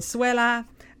Luisa Valenzuela.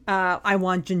 I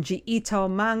want Junji Ito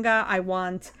manga. I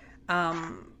want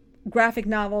graphic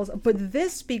novels. But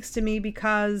this speaks to me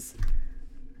because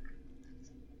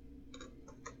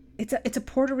it's a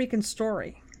Puerto Rican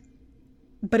story.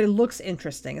 But it looks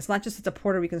interesting. It's not just it's a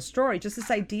Puerto Rican story. Just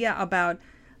this idea about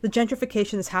the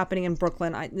gentrification that's happening in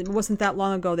Brooklyn. It wasn't that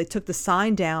long ago. They took the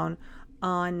sign down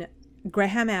on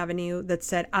Graham Avenue that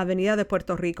said Avenida de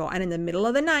Puerto Rico. And in the middle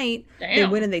of the night, they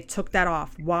went and they took that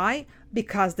off. Why?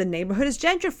 Because the neighborhood is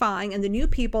gentrifying and the new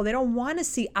people, they don't want to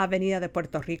see Avenida de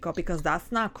Puerto Rico because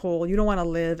that's not cool. You don't want to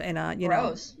live in a,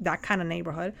 that kind of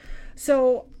neighborhood.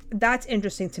 So that's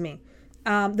interesting to me.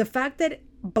 The fact that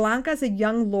Blanca's a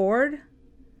young lord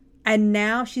and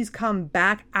now she's come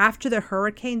back after the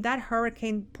hurricane, that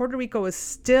hurricane, Puerto Rico is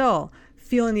still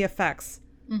feeling the effects,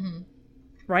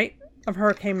 right? Of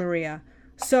Hurricane Maria.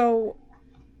 So,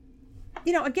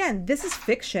 again, this is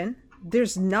fiction.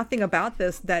 There's nothing about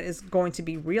this that is going to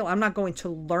be real. I'm not going to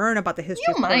learn about the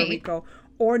history of Puerto Rico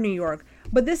or New York.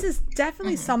 But this is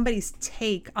definitely somebody's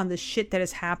take on the shit that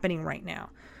is happening right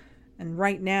now. And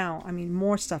right now, I mean,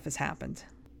 more stuff has happened.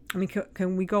 I mean,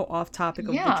 can we go off topic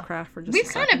of witchcraft for just a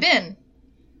second? We've kind of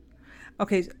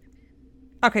been.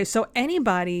 Okay, so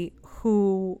anybody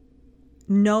who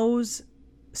knows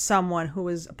someone who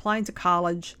is applying to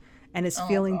college and is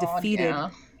feeling defeated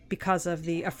because of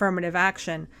the affirmative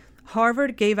action,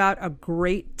 Harvard gave out a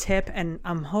great tip, and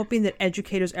I'm hoping that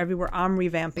educators everywhere, I'm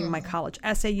revamping my college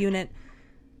essay unit.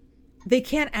 They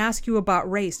can't ask you about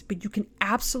race, but you can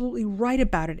absolutely write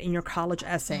about it in your college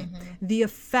essay. The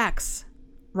effects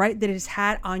right, that it has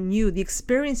had on you, the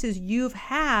experiences you've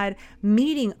had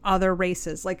meeting other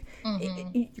races, like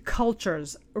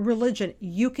cultures, religion.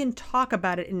 You can talk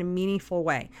about it in a meaningful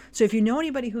way. So if you know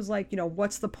anybody who's like,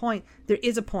 what's the point? There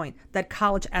is a point. That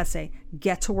college essay,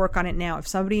 get to work on it now. If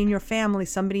somebody in your family,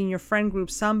 somebody in your friend group,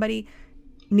 somebody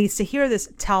needs to hear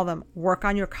this, tell them, work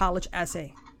on your college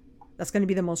essay. That's going to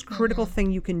be the most critical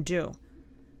thing you can do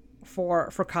for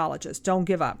colleges. Don't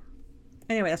give up.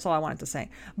 Anyway, that's all I wanted to say.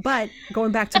 But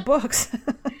going back to books,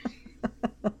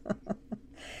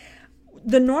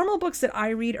 the normal books that I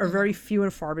read are very few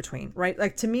and far between, right?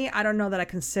 Like, to me, I don't know that I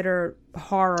consider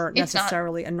horror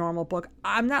necessarily a normal book.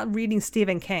 I'm not reading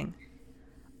Stephen King.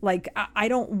 Like, I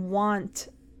don't want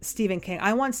Stephen King.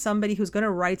 I want somebody who's going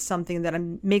to write something that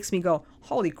makes me go,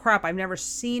 holy crap, I've never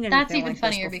seen anything like this before.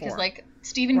 That's even funnier because, like,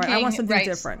 Stephen King writes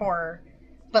different horror,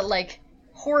 but, like,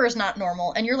 horror is not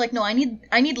normal, and you're like, no, I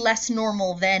need less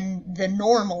normal than the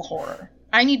normal horror.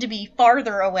 I need to be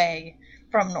farther away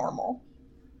from normal.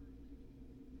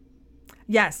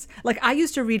 Yes, like I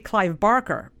used to read Clive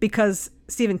Barker because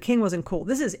Stephen King wasn't cool.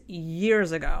 This is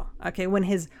years ago, okay, when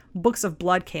his Books of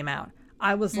Blood came out.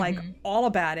 I was like all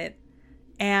about it,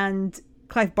 and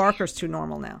Clive Barker's too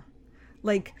normal now.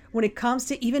 Like, when it comes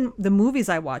to even the movies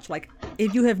I watch, like,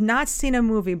 if you have not seen a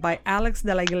movie by Alex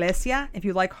de la Iglesia, if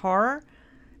you like horror,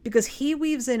 because he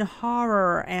weaves in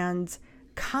horror and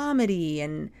comedy,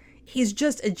 and he's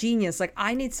just a genius. Like,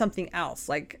 I need something else.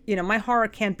 Like, my horror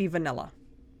can't be vanilla.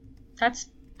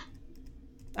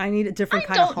 I need a different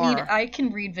kind of horror. I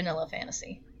can read vanilla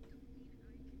fantasy.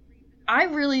 I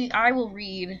will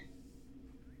read.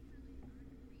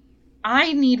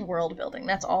 I need world building.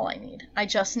 That's all I need. I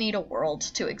just need a world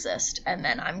to exist, and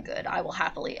then I'm good. I will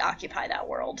happily occupy that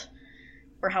world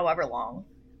for however long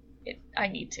I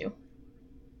need to.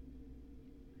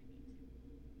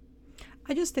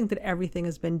 I just think that everything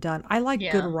has been done. I like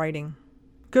good writing.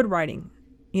 Good writing.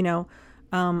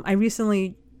 I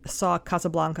recently saw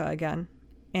Casablanca again,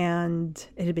 and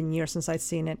it had been years since I'd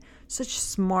seen it. Such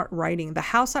smart writing. The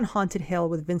House on Haunted Hill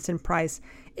with Vincent Price,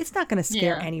 it's not going to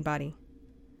scare anybody.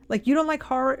 Like, you don't like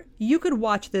horror? You could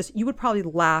watch this. You would probably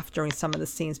laugh during some of the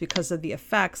scenes because of the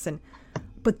effects.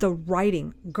 But the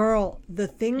writing, girl, the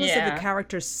things that the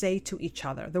characters say to each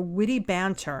other, the witty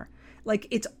banter, like,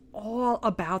 it's all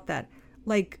about that.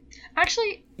 Like,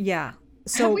 actually, yeah.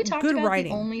 So have we talked good about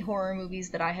writing. The only horror movies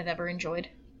that I have ever enjoyed?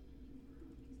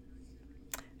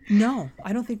 No,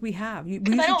 I don't think we have. We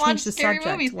usually change the subject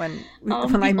movies. when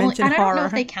I mention horror. I don't know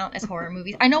if they count as horror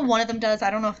movies. I know one of them does. I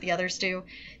don't know if the others do.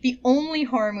 The only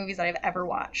horror movies that I've ever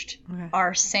watched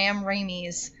are Sam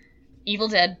Raimi's Evil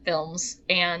Dead films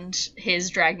and his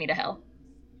Drag Me to Hell.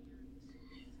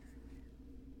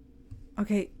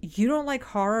 Okay, you don't like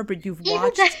horror, but you've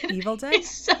watched Evil Dead?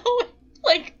 It's so,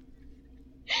 like...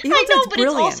 Evil I know, Dead's but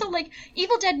brilliant. It's also, like,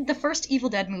 Evil Dead, the first Evil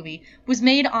Dead movie, was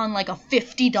made on, like, a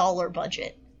 $50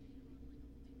 budget.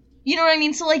 You know what I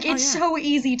mean? So, like, it's so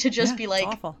easy to just be like...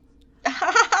 It's awful. Ha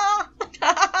ha ha!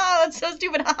 Ha ha ha! It's so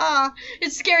stupid! Ha ha!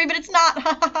 It's scary, but it's not!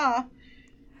 Ha ha ha!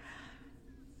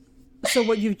 So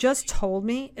what you've just told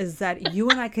me is that you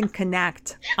and I can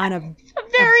connect on a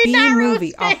B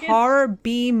movie, a horror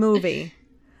B movie.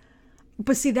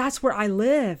 But see, that's where I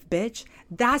live, bitch.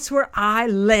 That's where I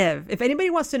live. If anybody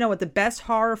wants to know what the best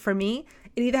horror for me,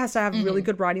 it either has to have really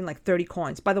good writing, like 30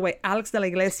 Coins. By the way, Alex de la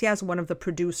Iglesia is one of the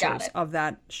producers of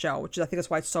that show, which I think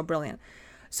is why it's so brilliant.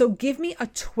 So give me a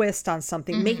twist on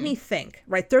something. Make me think,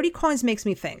 right? 30 Coins makes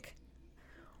me think.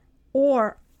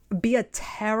 Or be a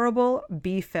terrible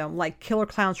B film like Killer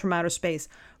Clowns from Outer Space.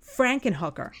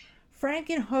 Frankenhooker.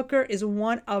 Frankenhooker is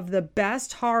one of the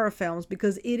best horror films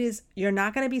because you're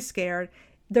not going to be scared.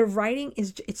 The writing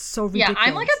it's so ridiculous. Yeah,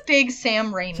 I'm like a big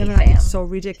Sam Raimi fan. It's so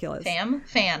ridiculous.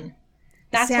 Fan.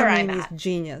 That's Sam where Raimi I'm at. Is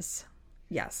genius.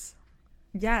 Yes.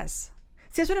 See,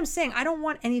 that's what I'm saying. I don't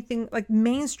want anything like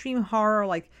mainstream horror.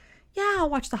 Like, yeah, I'll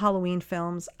watch the Halloween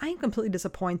films. I'm completely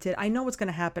disappointed. I know what's going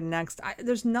to happen next.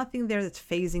 There's nothing there that's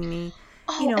fazing me.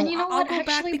 Oh, and you know what? I'll go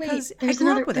Actually, back because wait. I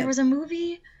grew up with There was a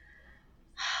movie.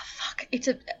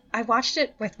 I watched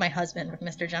it with my husband, with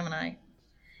Mr. Gemini.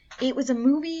 It was a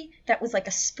movie that was like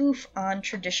a spoof on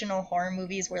traditional horror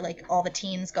movies where like all the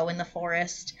teens go in the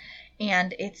forest,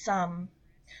 and it's no.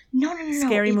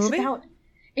 Scary movie?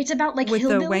 It's about like with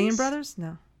hillbillies. the Wayne brothers?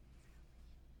 No.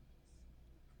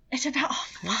 It's about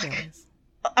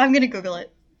I'm gonna Google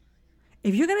it.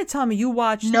 If you're gonna tell me you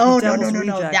watched No,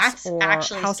 Rejects that's or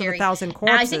actually House scary. of a Thousand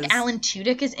Corpses, And I think Alan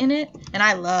Tudyk is in it, and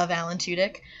I love Alan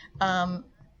Tudyk.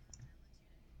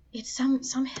 It's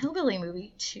some hillbilly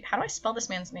movie. How do I spell this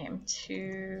man's name?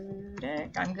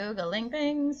 Tudyk. I'm Googling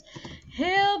things.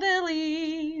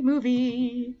 Hillbilly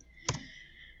movie.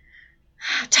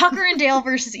 Tucker and Dale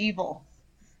versus Evil.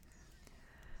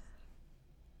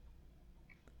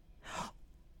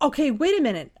 Okay, wait a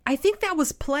minute. I think that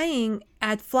was playing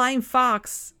at Flying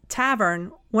Fox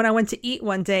Tavern when I went to eat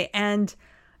one day, and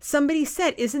somebody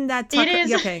said, "Isn't that Tucker?" It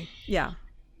is. Okay, yeah.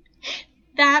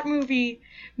 That movie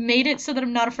made it so that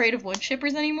I'm not afraid of wood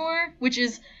chippers anymore, which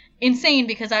is insane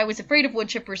because I was afraid of wood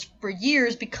chippers for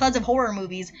years because of horror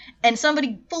movies, and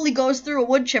somebody fully goes through a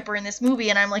wood chipper in this movie,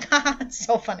 and I'm like, haha, it's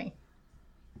so funny.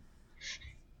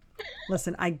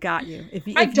 Listen, I got you. If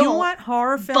you want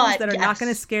horror films that are not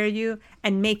going to scare you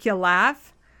and make you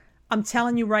laugh, I'm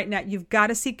telling you right now, you've got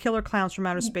to see Killer Clowns from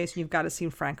Outer Space and you've got to see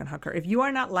Frankenhooker. If you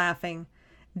are not laughing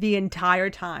the entire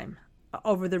time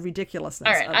over the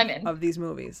ridiculousness of these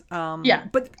movies.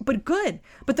 But good.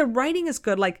 But the writing is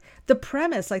good. Like the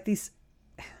premise, like these,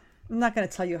 I'm not going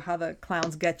to tell you how the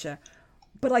clowns get you,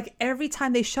 but like every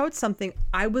time they showed something,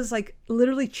 I was like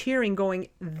literally cheering going,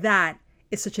 that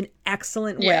is such an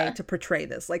excellent way to portray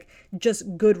this. Like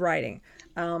just good writing.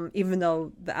 Even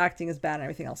though the acting is bad and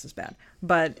everything else is bad.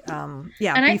 But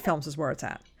B films is where it's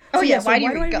at. Oh, so, why do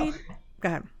you read? Go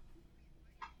ahead.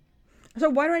 So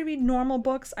why do I read normal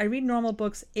books? I read normal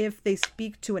books if they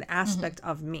speak to an aspect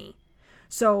of me.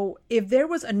 So if there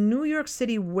was a New York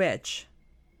City witch,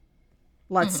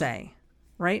 let's say,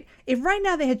 right? If right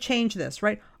now they had changed this,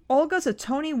 right? Olga's a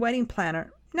Tony wedding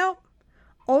planner. No.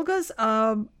 Olga's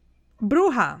a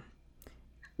Bruja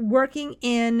working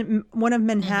in one of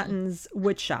Manhattan's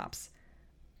witch shops.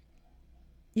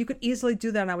 You could easily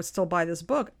do that and I would still buy this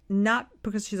book. Not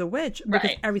because she's a witch,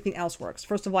 because everything else works.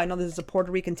 First of all, I know this is a Puerto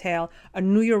Rican tale, a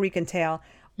New Yorican tale.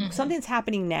 Something's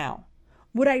happening now.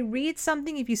 Would I read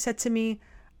something if you said to me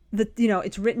that,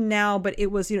 it's written now, but it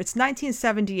was, it's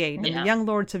 1978 and the Young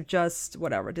Lords have just,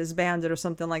 disbanded or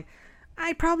something like,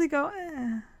 I'd probably go,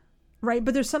 right?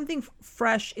 But there's something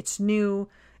fresh. It's new.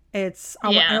 I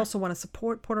also want to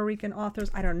support Puerto Rican authors.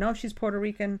 I don't know if she's Puerto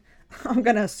Rican. I'm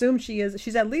going to assume she is.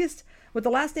 She's at least, with the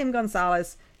last name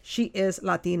Gonzalez, she is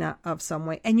Latina of some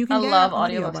way. And you can get love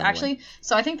audiobooks. Actually,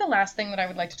 so I think the last thing that I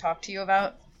would like to talk to you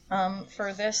about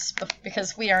for this,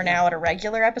 because we are now at a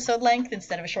regular episode length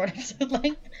instead of a short episode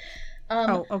length.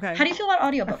 Okay. How do you feel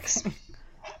about audiobooks?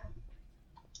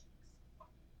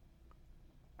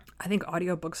 I think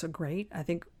audiobooks are great. I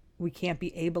think we can't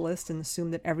be ableist and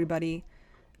assume that everybody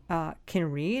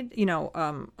can read,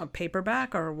 a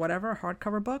paperback or whatever,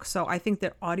 hardcover book. So I think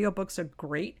that audiobooks are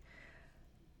great.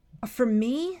 For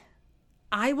me,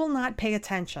 I will not pay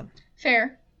attention.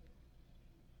 Fair.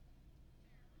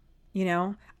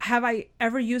 Have I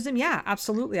ever used them? Yeah,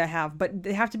 absolutely I have. But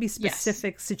they have to be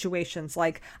specific situations,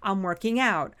 like I'm working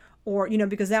out or,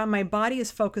 because now my body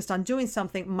is focused on doing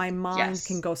something, my mind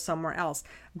can go somewhere else.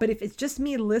 But if it's just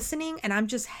me listening and I'm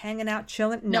just hanging out,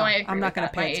 chilling, I'm not going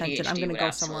to pay attention. I'm going to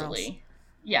go somewhere else.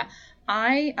 Yeah.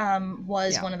 I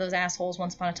was one of those assholes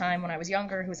once upon a time when I was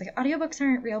younger who was like, audiobooks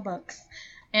aren't real books.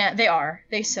 And they are.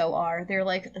 They so are. They're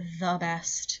like the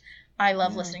best. I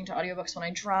love listening to audiobooks when I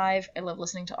drive. I love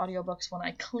listening to audiobooks when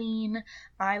I clean.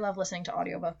 I love listening to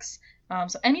audiobooks.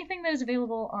 So anything that is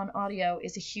available on audio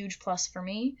is a huge plus for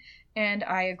me. And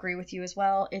I agree with you as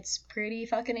well. It's pretty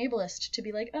fucking ableist to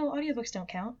be like, oh, audiobooks don't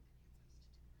count.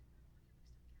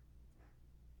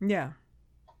 Yeah.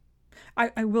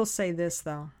 I will say this,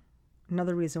 though.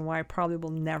 Another reason why I probably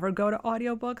will never go to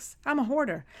audiobooks. I'm a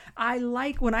hoarder.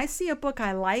 When I see a book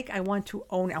I like, I want to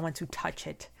own it. I want to touch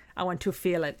it. I want to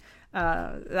feel it.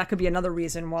 That could be another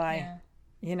reason why,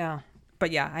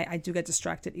 But yeah, I do get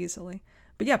distracted easily.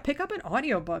 But yeah, pick up an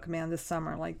audiobook, man, this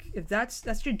summer. Like, if that's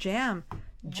your jam.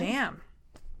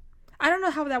 I don't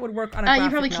know how that would work on a graphic novel, though. You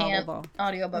probably can't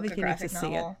audiobook a graphic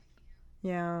novel.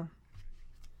 Yeah.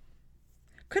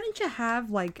 Couldn't you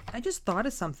have, I just thought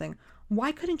of something.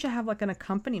 Why couldn't you have, an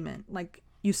accompaniment? Like,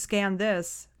 you scan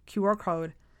this QR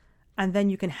code, and then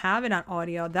you can have it on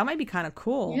audio. That might be kind of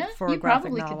cool for a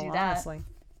graphic novel, could do that. Honestly.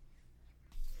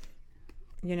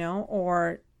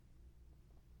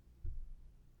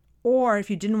 Or if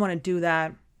you didn't want to do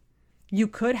that, you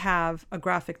could have a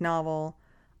graphic novel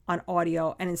on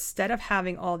audio, and instead of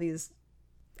having all these,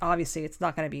 obviously it's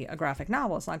not going to be a graphic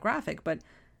novel, it's not graphic, but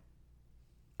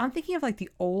I'm thinking of the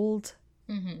old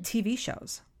TV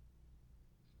shows.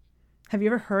 Have you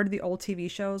ever heard of the old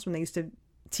TV shows when they used to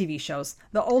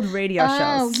the old radio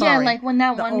shows? Oh, yeah, like when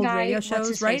that one guy,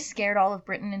 scared all of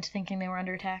Britain into thinking they were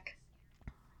under attack.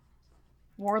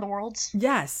 War of the Worlds?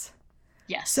 Yes.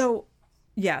 Yes. So,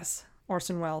 yes,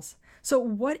 Orson Welles. So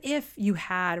what if you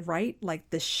had,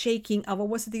 the shaking of, what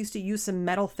was it they used to use, some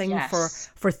metal thing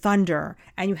for thunder,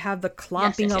 and you have the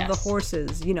clomping of the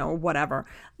horses, whatever.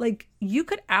 You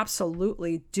could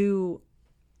absolutely do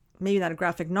maybe not a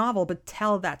graphic novel, but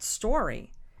tell that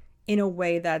story in a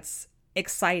way that's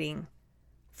exciting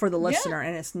for the listener,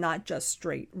 and it's not just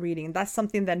straight reading. That's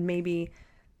something that maybe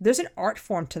there's an art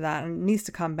form to that and it needs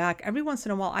to come back. Every once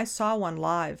in a while, I saw one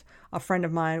live. A friend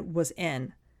of mine was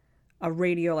in a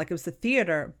radio, like it was the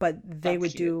theater, but they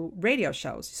would do radio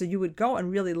shows. So you would go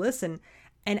and really listen.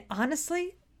 And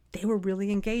honestly, they were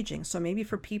really engaging. So maybe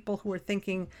for people who are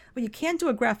thinking, well, you can't do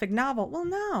a graphic novel. Well,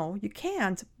 no, you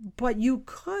can't, but you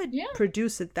could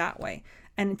produce it that way.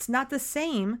 And it's not the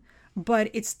same, but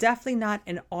it's definitely not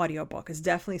an audiobook. It's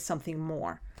definitely something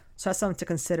more. So that's something to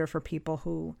consider for people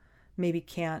who maybe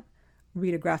can't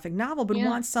read a graphic novel, but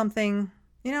want something,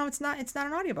 it's not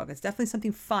an audiobook. It's definitely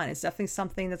something fun. It's definitely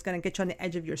something that's going to get you on the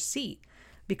edge of your seat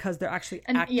because they're actually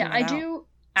acting it I out. do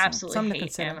absolutely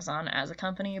hate Amazon as a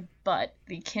company, but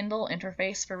the Kindle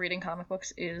interface for reading comic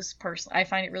books is I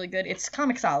find it really good. It's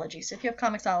Comixology. So if you have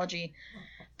Comixology,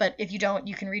 but if you don't,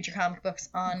 you can read your comic books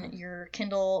on your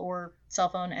Kindle or cell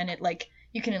phone, and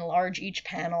you can enlarge each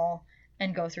panel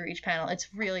and go through each panel. It's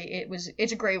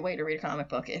a great way to read a comic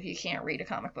book if you can't read a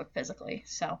comic book physically.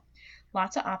 So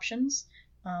lots of options,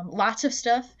 lots of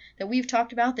stuff that we've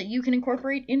talked about that you can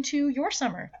incorporate into your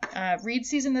summer. Read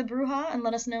Season of the Bruja and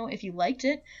let us know if you liked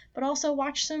it, but also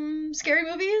watch some scary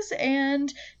movies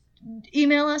and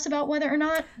email us about whether or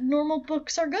not normal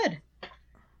books are good.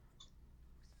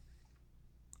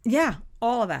 Yeah,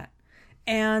 all of that.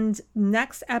 And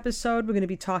next episode, we're going to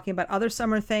be talking about other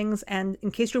summer things. And in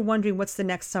case you're wondering what's the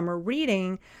next summer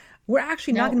reading, we're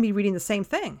actually not going to be reading the same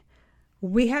thing.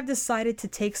 We have decided to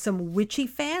take some witchy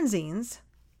fanzines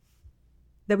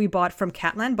that we bought from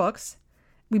Catland Books.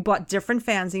 We bought different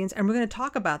fanzines, and we're going to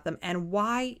talk about them and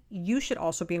why you should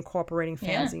also be incorporating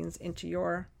fanzines into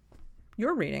your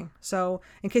reading. So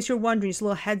in case you're wondering, just a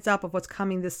little heads up of what's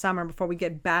coming this summer before we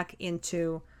get back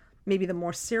into maybe the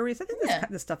more serious. I think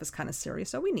this stuff is kind of serious,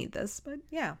 so we need this. But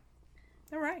yeah.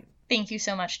 All right. Thank you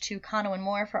so much to Kano and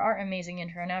Moore for our amazing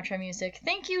intro and outro music.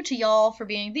 Thank you to y'all for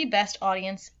being the best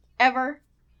audience ever.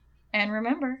 And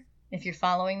remember, if you're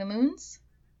following the moons,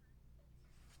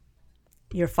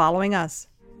 you're following us.